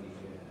about the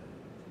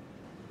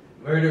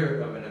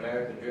murder of an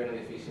American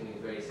journalist recently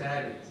is very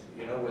sad.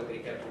 What they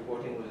kept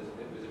reporting was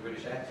it was a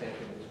British accent,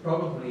 and it was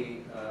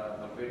probably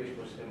a British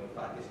Muslim of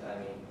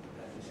Pakistani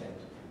descent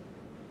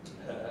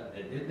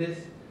that did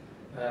this.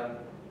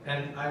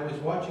 And I was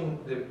watching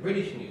the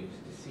British news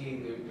to see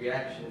the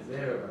reactions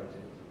there about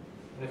it.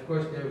 And of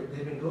course,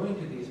 they've been going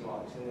to these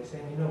mosques and they're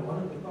saying,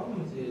 one of the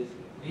problems is,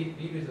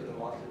 leaders of the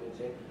mosques have been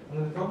saying,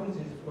 one of the problems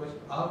is, of course,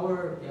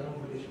 our young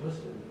British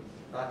Muslims,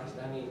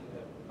 Pakistani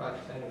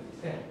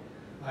descent,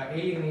 are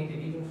alienated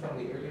even from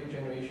the earlier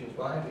generations.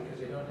 Why? Because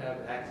they don't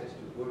have access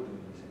to Urdu.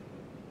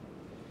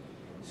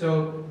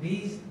 So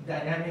these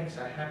dynamics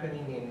are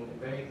happening in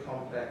very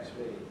complex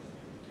ways.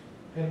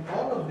 And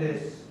all of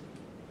this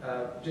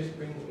just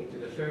brings me to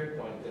the third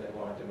point that I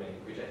wanted to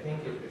make, which I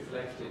think is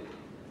reflected,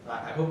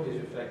 I hope is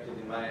reflected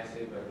in my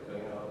essay, but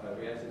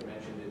Riaz had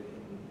mentioned it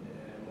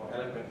more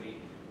eloquently.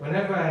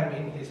 Whenever I'm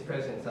in his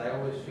presence, I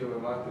always feel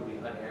remarkably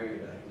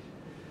unerudite.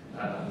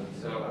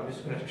 So I'm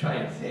just going to try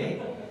and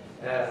say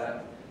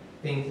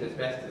things as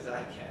best as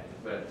I can,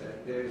 but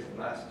there's the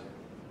master.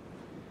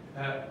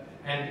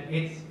 And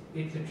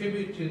it's a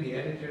tribute to the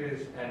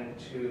editors and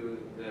to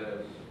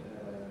the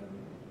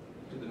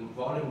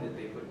volume that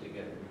they put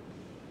together,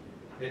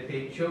 that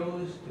they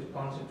chose to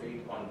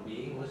concentrate on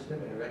being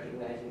Muslim and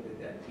recognizing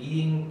that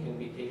being can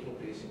be taking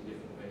place in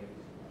different ways,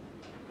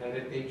 and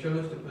that they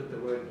chose to put the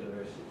word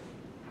diversity,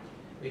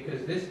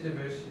 because this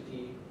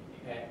diversity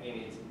in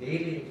its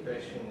daily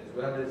expression as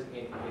well as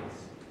in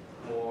its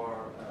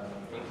more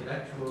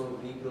intellectual,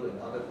 legal, and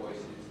other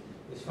voices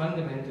is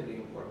fundamentally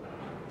important.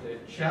 The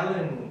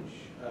challenge,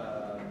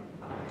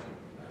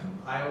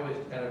 I always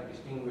kind of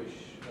distinguish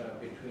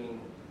between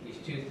these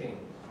two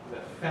things: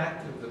 the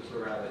fact of the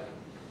plurality,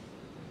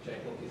 which I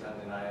think is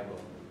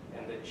undeniable,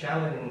 and the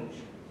challenge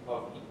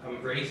of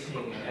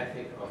embracing an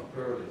ethic of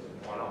pluralism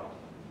or not.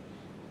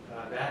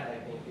 That, I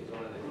think, is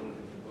one of the things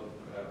that the book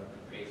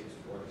raises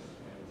for us.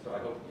 And so I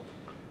hope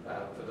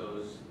for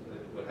those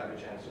that will have a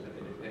chance to look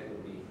at it, that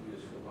will be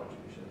useful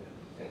contribution there.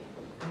 Thank you.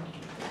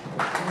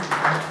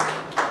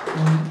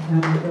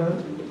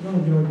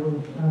 And George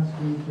will ask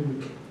you to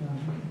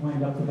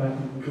wind up the back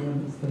of the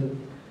room. It's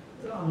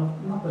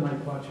not the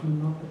Night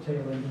Watchman, not the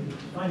tail end.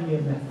 Finally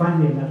a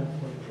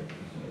metaphor.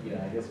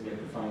 Yeah, I guess we have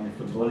to find a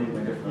footballing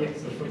metaphor.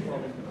 Yes, a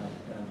footballing metaphor.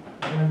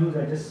 What I'll do is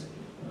I just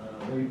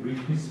very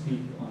briefly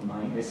speak on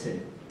my essay,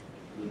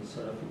 which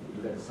sort of,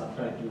 look at the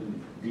subtitle,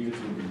 deals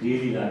with the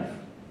daily life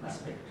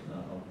aspect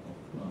of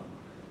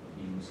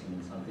being Muslim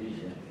in South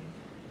Asia.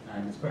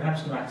 And it's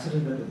perhaps no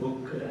accident that the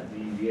book,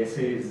 the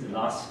essay is the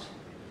last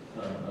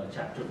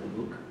chapter of the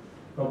book,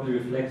 probably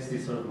reflects the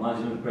sort of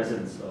marginal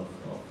presence of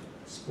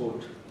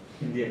sport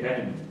in the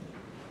academy,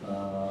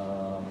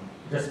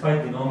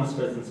 despite the enormous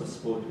presence of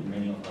sport in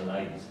many of our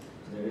lives.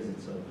 So there is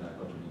a sort of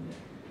dichotomy there.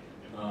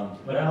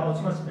 But I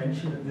also must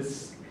mention that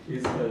this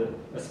is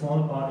a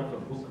small part of a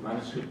book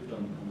manuscript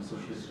on the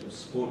social history of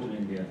sport in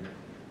India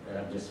that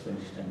I've just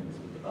finished and is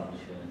with the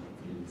publisher, and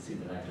hopefully will see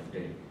the light of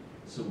day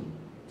soon.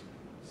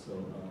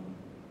 So,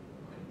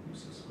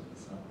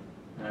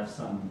 I have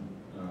some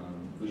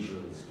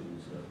visuals to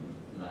sort of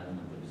liven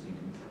up the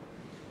proceedings.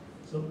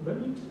 So when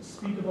we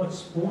speak about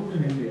sport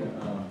in India,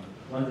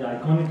 one of the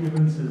iconic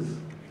events is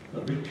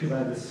a victory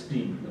by this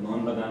team, the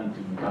Mohun Bagan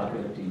team, the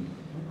Calcutta team,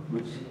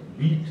 which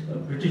beat a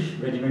British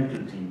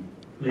regimental team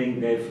playing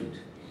barefoot.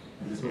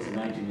 And this was in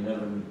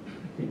 1911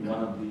 in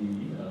one of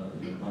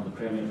the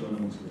premier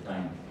tournaments of the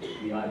time,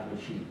 the Ayapur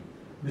Shield.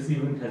 This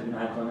event has been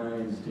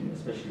iconized,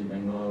 especially in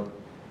Bengal.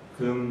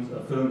 A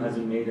film has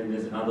been made, and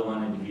there's another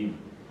one, I believe,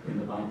 in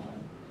the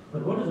pipeline.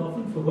 But what is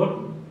often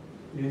forgotten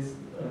is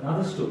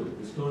another story,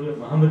 the story of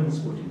Mohammedan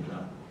Sporting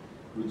Club,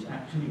 which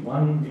actually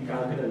won the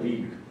Calcutta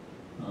League,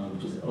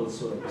 which is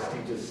also a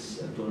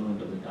prestigious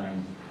tournament of the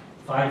time,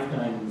 5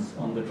 times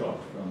on the trot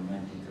from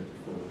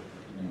 1934 to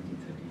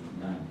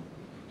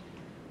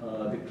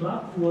 1939. The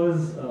club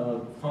was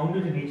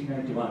founded in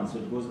 1891, so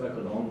it goes back a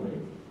long way.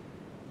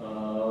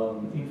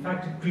 In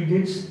fact, it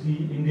predates the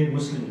Indian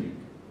Muslim League.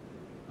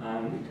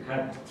 And it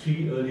had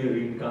 3 earlier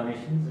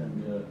reincarnations,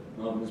 and the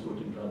Mohammedan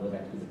Sporting Club was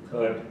actually the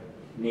 3rd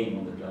name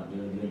of the club. The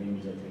earlier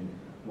names, I think,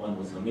 one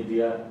was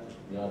Hamidia,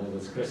 the other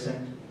was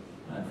Crescent,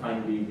 and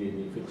finally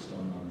they fixed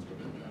on Mohammedan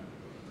Sporting Club.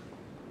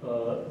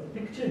 The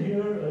picture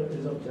here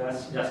is of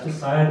Justice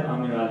Syed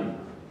Amir Ali,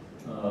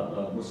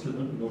 a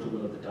Muslim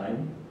notable at the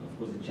time, of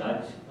course the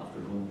judge, after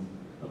whom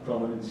a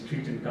prominent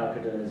street in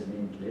Calcutta is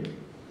named today.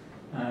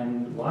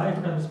 And why I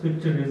put up this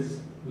picture is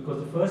because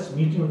the first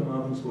meeting of the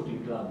Mohammedan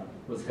Sporting Club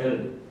was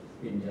held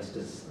in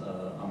Justice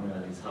Amir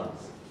Ali's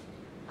house.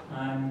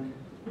 And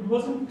it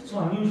wasn't so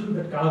unusual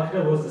that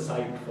Calcutta was the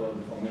site for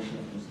the formation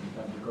of Muslim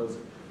Club, because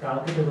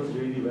Calcutta was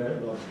really where a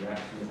lot of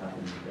reaction was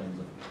happening in terms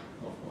of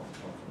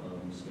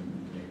Muslim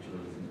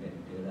intellectuals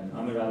and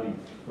Amir Ali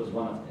was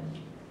one of them.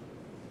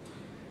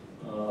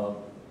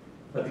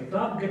 But the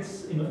club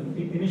gets, in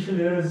initial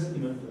years, is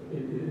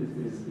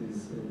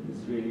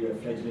really a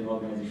fledgling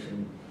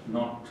organization,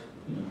 not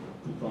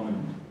too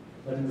prominent.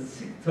 But in the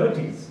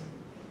 30s,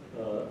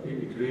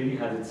 it really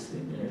has its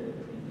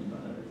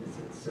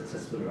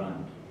successful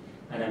run.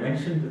 And I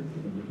mentioned that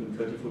between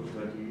 34 to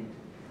 38,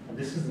 and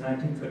this is the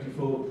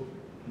 1934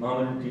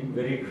 Mohammedan team,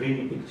 very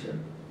grainy picture.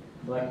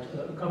 But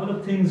a couple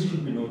of things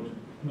should be noted.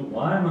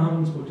 Why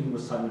Mohammedan Sporting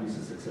was suddenly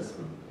so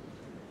successful?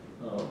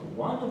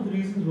 One of the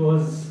reasons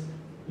was,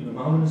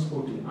 Mohammedan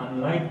Sporting,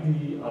 unlike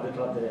the other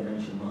club that I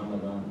mentioned,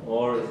 Mohammedan,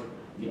 or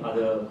the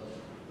other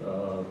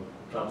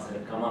clubs that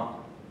had come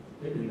up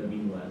in the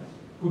meanwhile,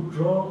 could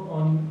draw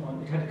on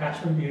it had a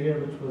catchment area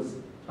which was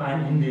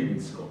pan-Indian in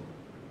scope.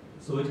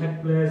 So it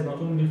had players not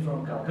only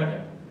from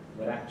Calcutta,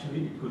 but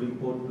actually it could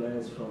import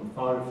players from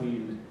far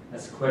afield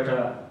as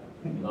Quetta,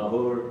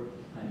 Lahore,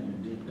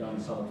 and deep down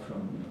south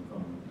from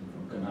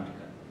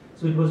Karnataka.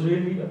 So it was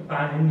really a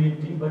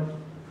pan-Indian team,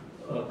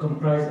 but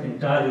comprised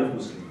entirely of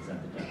Muslims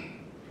at the time.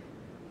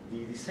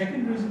 The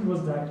second reason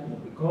was that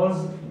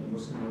because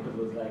Muslim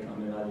notables like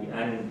Amir Ali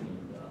and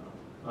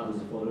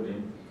others who followed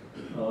him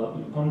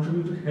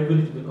contributed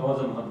heavily to the cause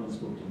of Mohammedan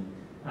Sporting,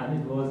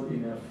 and it was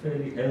in a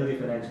fairly healthy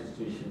financial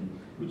situation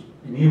which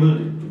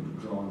enabled it to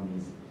draw on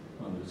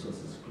the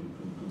resources to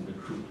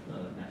recruit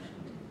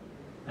national team.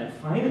 And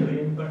finally,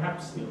 and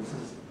perhaps this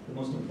is the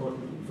most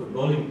important in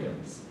footballing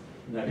terms,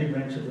 I did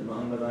mention the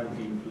Mohammedan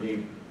team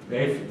played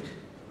barefoot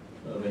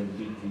when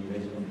we beat the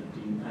regimental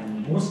team,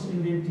 and most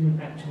Indian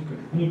teams actually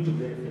continued to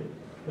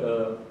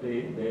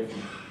play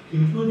barefoot,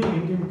 including the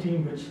Indian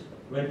team which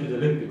went to the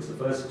Olympics, the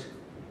first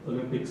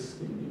Olympics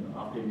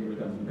after India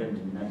becomes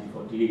independent in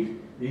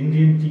 1948. The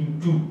Indian team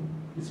too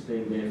is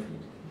playing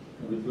barefoot,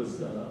 which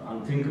was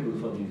unthinkable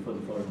for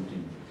the foreign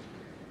team.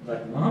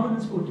 But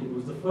Mohammedan Sporting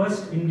was the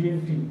first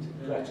Indian team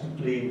to actually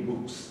play in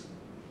boots.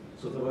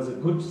 So there was a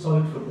good,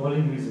 solid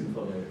footballing reason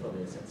for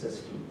their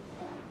success too.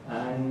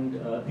 And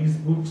these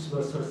boots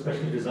were sort of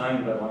specially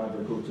designed by one of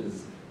the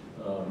coaches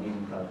made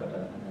in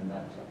Calcutta, and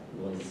that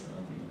was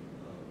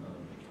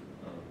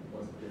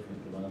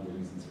definitely one of the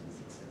reasons for the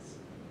success.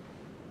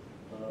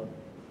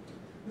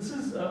 This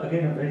is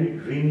again a very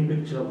grainy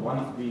picture of one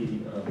of the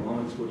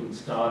Mohammedan Sporting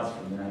stars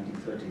from the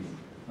 1930s,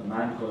 a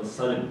man called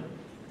Salim,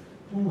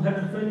 who had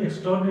a very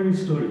extraordinary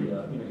story.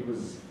 He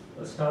was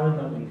a star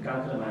in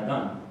Calcutta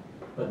Maidan,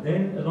 but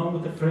then along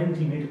with a friend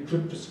he made a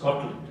trip to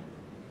Scotland,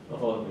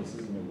 of all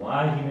places.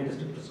 Why he made a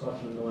trip to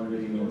Scotland, no one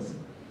really knows.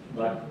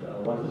 But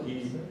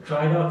he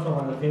tried out for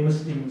one of the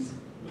famous teams.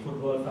 The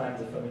football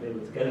fans are familiar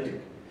with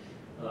Celtic,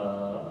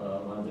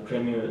 one of the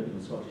premier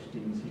Scottish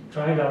teams. He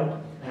tried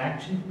out and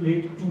actually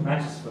played 2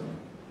 matches for them,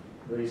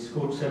 where he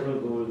scored several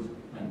goals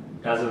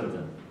and dazzled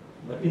them.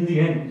 But in the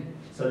end,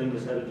 Salim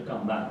decided to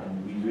come back,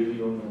 and we really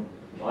don't know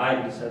why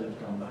he decided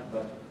to come back.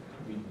 But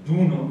we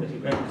do know that he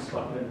went to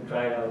Scotland,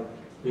 tried out,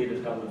 played a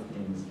couple of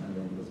games, and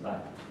then he was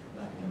back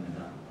in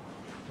Maidan.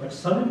 But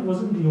Salim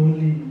wasn't the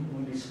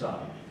only star.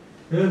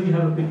 Here we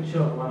have a picture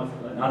of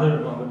another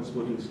Mohammedan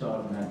Sporting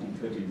star in the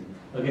 1930s,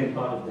 again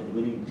part of that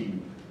winning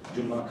team,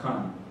 Jumma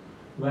Khan,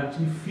 who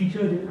actually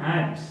featured in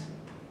ads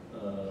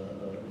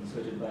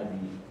inserted by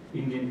the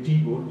Indian Tea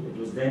Board. It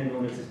was then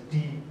known as the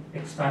Tea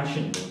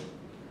Expansion Board.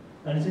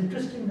 And it's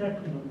interesting that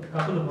a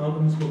couple of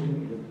Mohammedan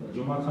Sporting,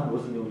 Jumma Khan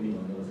wasn't the only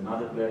one. There was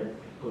another player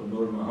called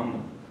Noor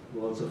Muhammad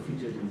who also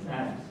featured in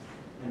ads.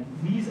 And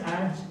these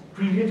ads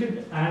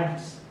predated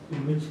ads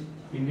in which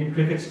Indian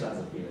cricket stars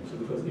appeared. So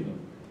because the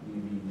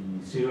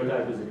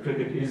stereotype is that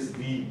cricket is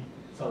the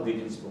South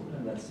Asian sport,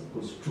 and that's of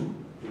course true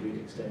to a great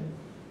extent.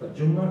 But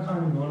Jumma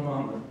Khan and Noor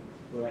Muhammad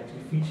were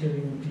actually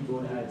featuring in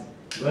T-board ads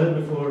well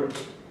before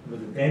the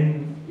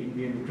then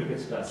Indian cricket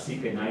star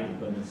C.K. Naidu,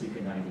 Colonel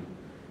C.K. Naidu,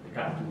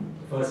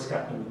 the first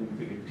captain of the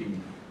cricket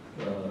team,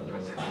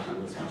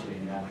 was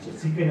featuring in ads. So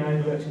C.K.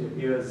 Naidu actually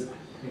appears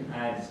in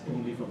ads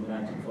only from the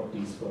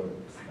 1940s for,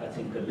 I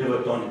think, a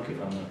liver tonic,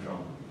 if I'm not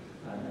wrong.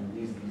 And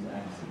these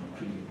ads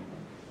treated.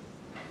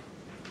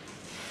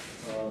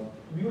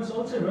 We must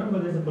also remember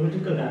there's a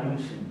political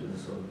dimension to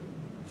this whole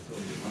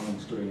Mohammedan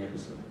Sporting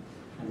episode.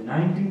 And the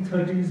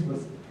 1930s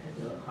was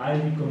a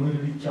highly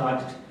communally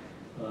charged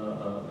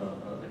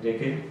a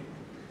decade.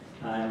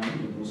 and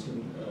the Muslim,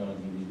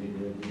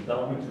 the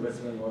government in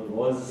West Bengal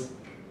was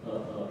a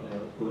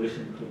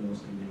coalition between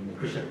Muslim, the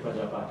Krishak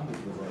Praja Party,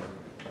 which was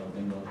a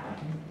Bengal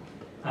party.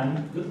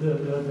 And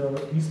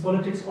these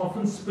politics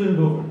often spilled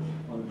over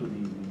onto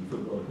the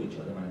football pitch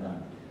or the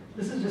Maidan.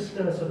 This is just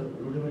a sort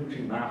of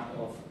rudimentary map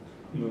of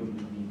the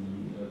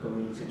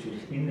communal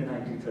situation in the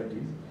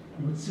 1930s.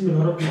 You would see a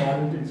lot of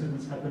violent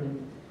incidents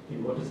happening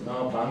in what is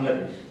now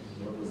Bangladesh,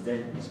 what was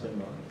then East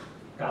Bengal.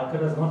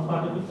 Calcutta is not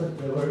part of it, but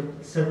there were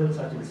several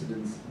such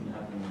incidents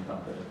happening in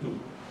Calcutta too.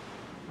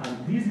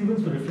 And these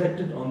events were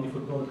reflected on the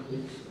football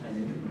pitch,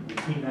 and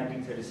between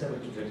 1937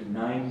 to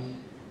 1939,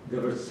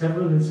 there were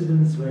several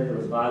incidents where there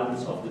was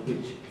violence off the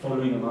pitch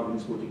following a Mohammedan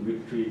sporting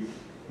victory.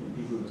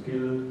 People were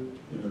killed,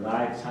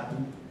 riots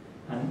happened,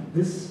 and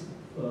this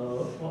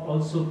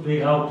also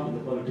played out in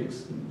the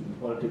politics,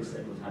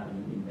 that was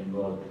happening in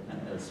Bengal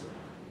and elsewhere.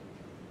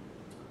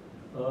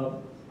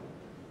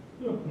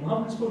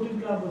 Mohammedan Sporting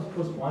Club was, of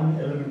course, one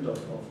element of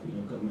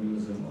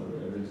communalism or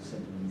religious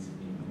sentiments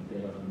being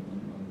played out on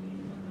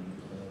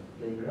the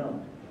playground.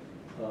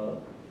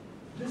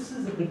 This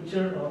is a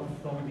picture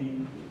from the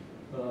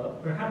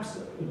perhaps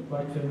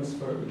quite famous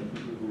for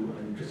people who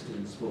are interested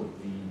in sport,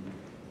 the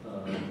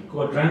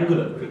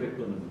quadrangular cricket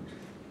tournament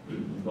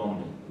in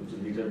Bombay, which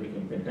later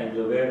became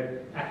Pentangular,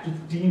 where actually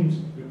teams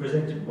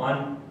represented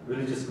one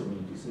religious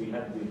community. So you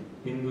had the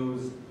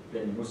Hindus,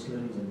 then the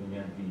Muslims, and then you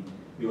had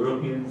the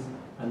Europeans,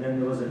 and then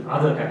there was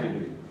another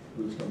category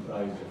which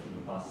comprised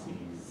of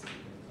Parsis,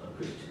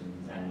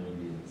 Christians,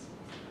 Anglo-Indians.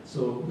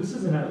 So this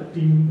is a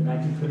team, the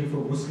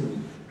 1934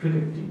 Muslim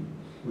cricket team,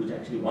 which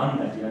actually won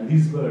that year, and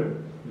these were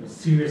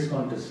serious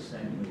contests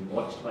and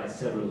watched by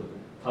several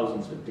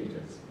thousand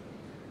spectators.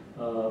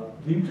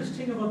 The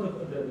interesting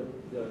about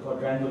the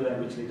quadrangular,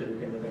 which later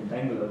became the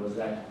pentangular, was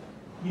that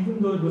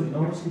even though it was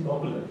enormously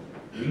popular,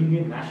 the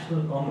Indian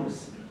National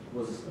Congress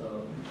was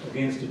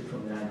against it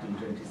from the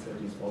 1920s,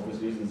 30s for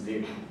obvious reasons.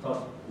 They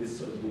thought this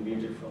sort of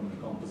deviated from the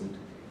composite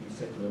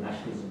secular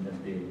nationalism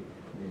that they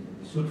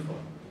stood for.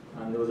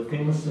 And there was a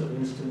famous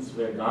instance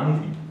where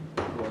Gandhi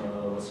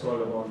was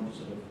called upon to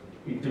sort of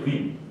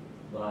intervene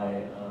by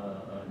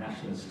a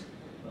nationalist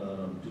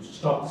to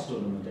stop this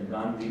tournament, and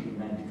Gandhi in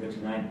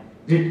 1939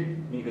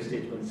 did make a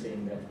statement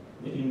saying that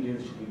the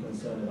Indians should be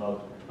concerned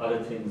about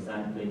other things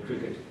than playing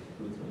cricket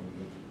with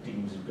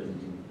teams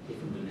representing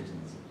different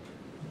religions.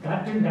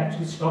 That didn't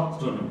actually stop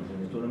the tournament,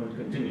 and the tournament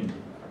continued,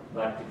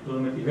 but the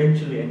tournament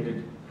eventually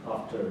ended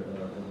after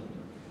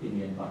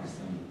India and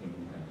Pakistan became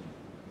independent.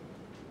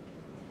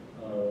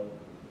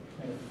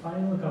 And a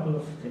final couple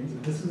of things.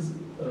 This is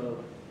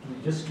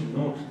just to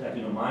note that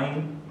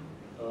my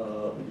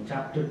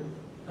chapter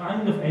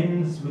kind of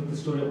ends with the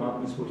story of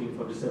Mohammedan Sporting in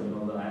 47,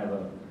 although I have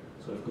a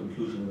sort of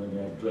conclusion when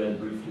I dwell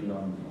briefly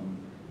on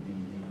the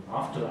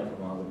afterlife of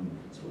Mohammedan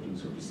Sporting,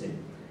 so to say.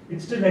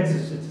 It still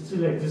exists. It's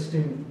still an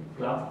existing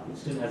club. It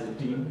still has a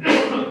team.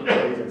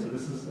 And so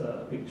this is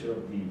a picture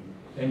of the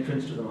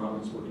entrance to the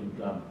Mohammedan Sporting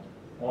Club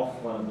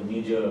off one of the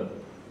major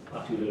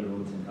arterial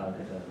roads in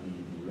Calcutta,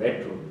 the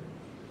Red Road.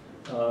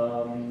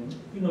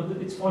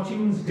 Its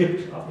fortunes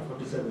dipped after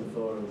 47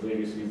 for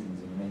various reasons.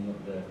 Many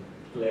of the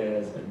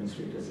players,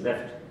 administrators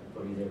left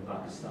for either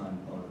Pakistan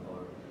or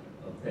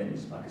then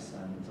East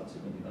Pakistan and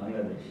subsequently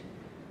Bangladesh.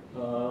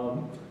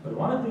 But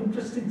one of the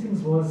interesting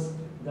things was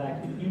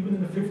that even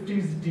in the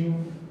 50s, the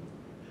team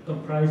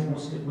comprised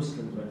mostly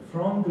Muslims, but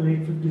from the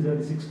late 50s,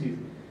 early 60s,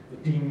 the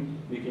team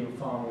became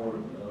far more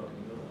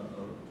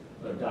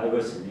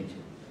diverse in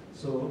nature.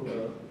 So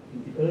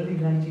in the early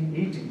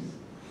 1980s,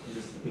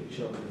 this is the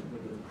picture of the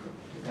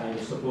kind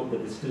of support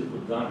that they still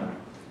could garner.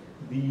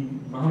 The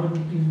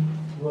Mohammedan team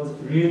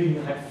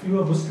had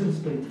fewer Muslims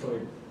playing for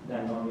it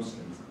than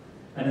non-Muslims.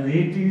 And in the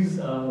 80s,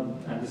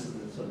 and this is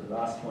the sort of the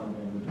last point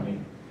I'm going to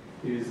make,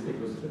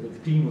 the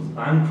team was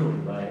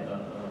bankrolled by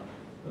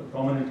a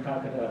prominent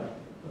Calcutta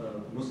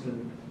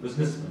Muslim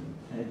businessman,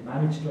 and it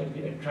managed to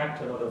actually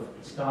attract a lot of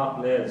star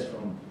players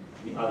from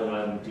the other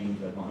island teams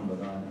like Mohan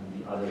Bagan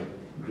and the other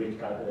great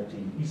Calcutta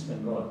team, East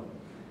Bengal.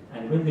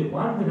 And when they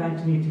won the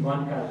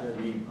 1981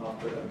 Calcutta League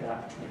after a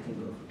gap, I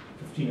think, of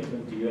 15 or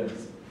 20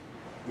 years,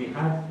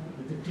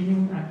 the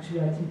team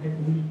actually, I think, had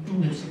only 2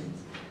 Muslims.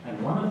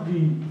 And one of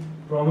the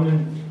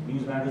prominent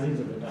news magazines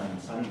at the time,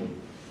 Sunday,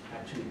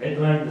 actually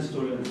headlined the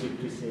story of the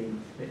victory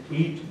saying that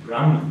 8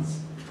 Brahmins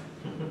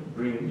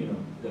bring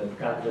the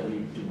Calcutta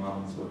League to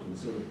Mohammedan Sporting.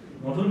 So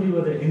not only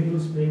were there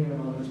Hindus playing in the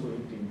Mohammedan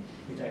Sporting team,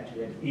 it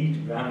actually had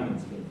 8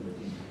 Brahmins playing for the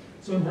team.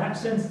 So in that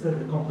sense, the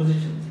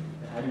composition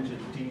added to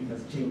the team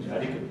has changed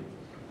radically,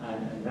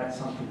 and that's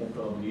something that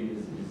probably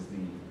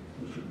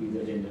should be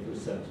the agenda of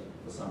research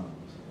for some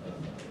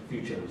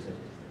future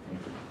research.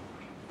 Thank you.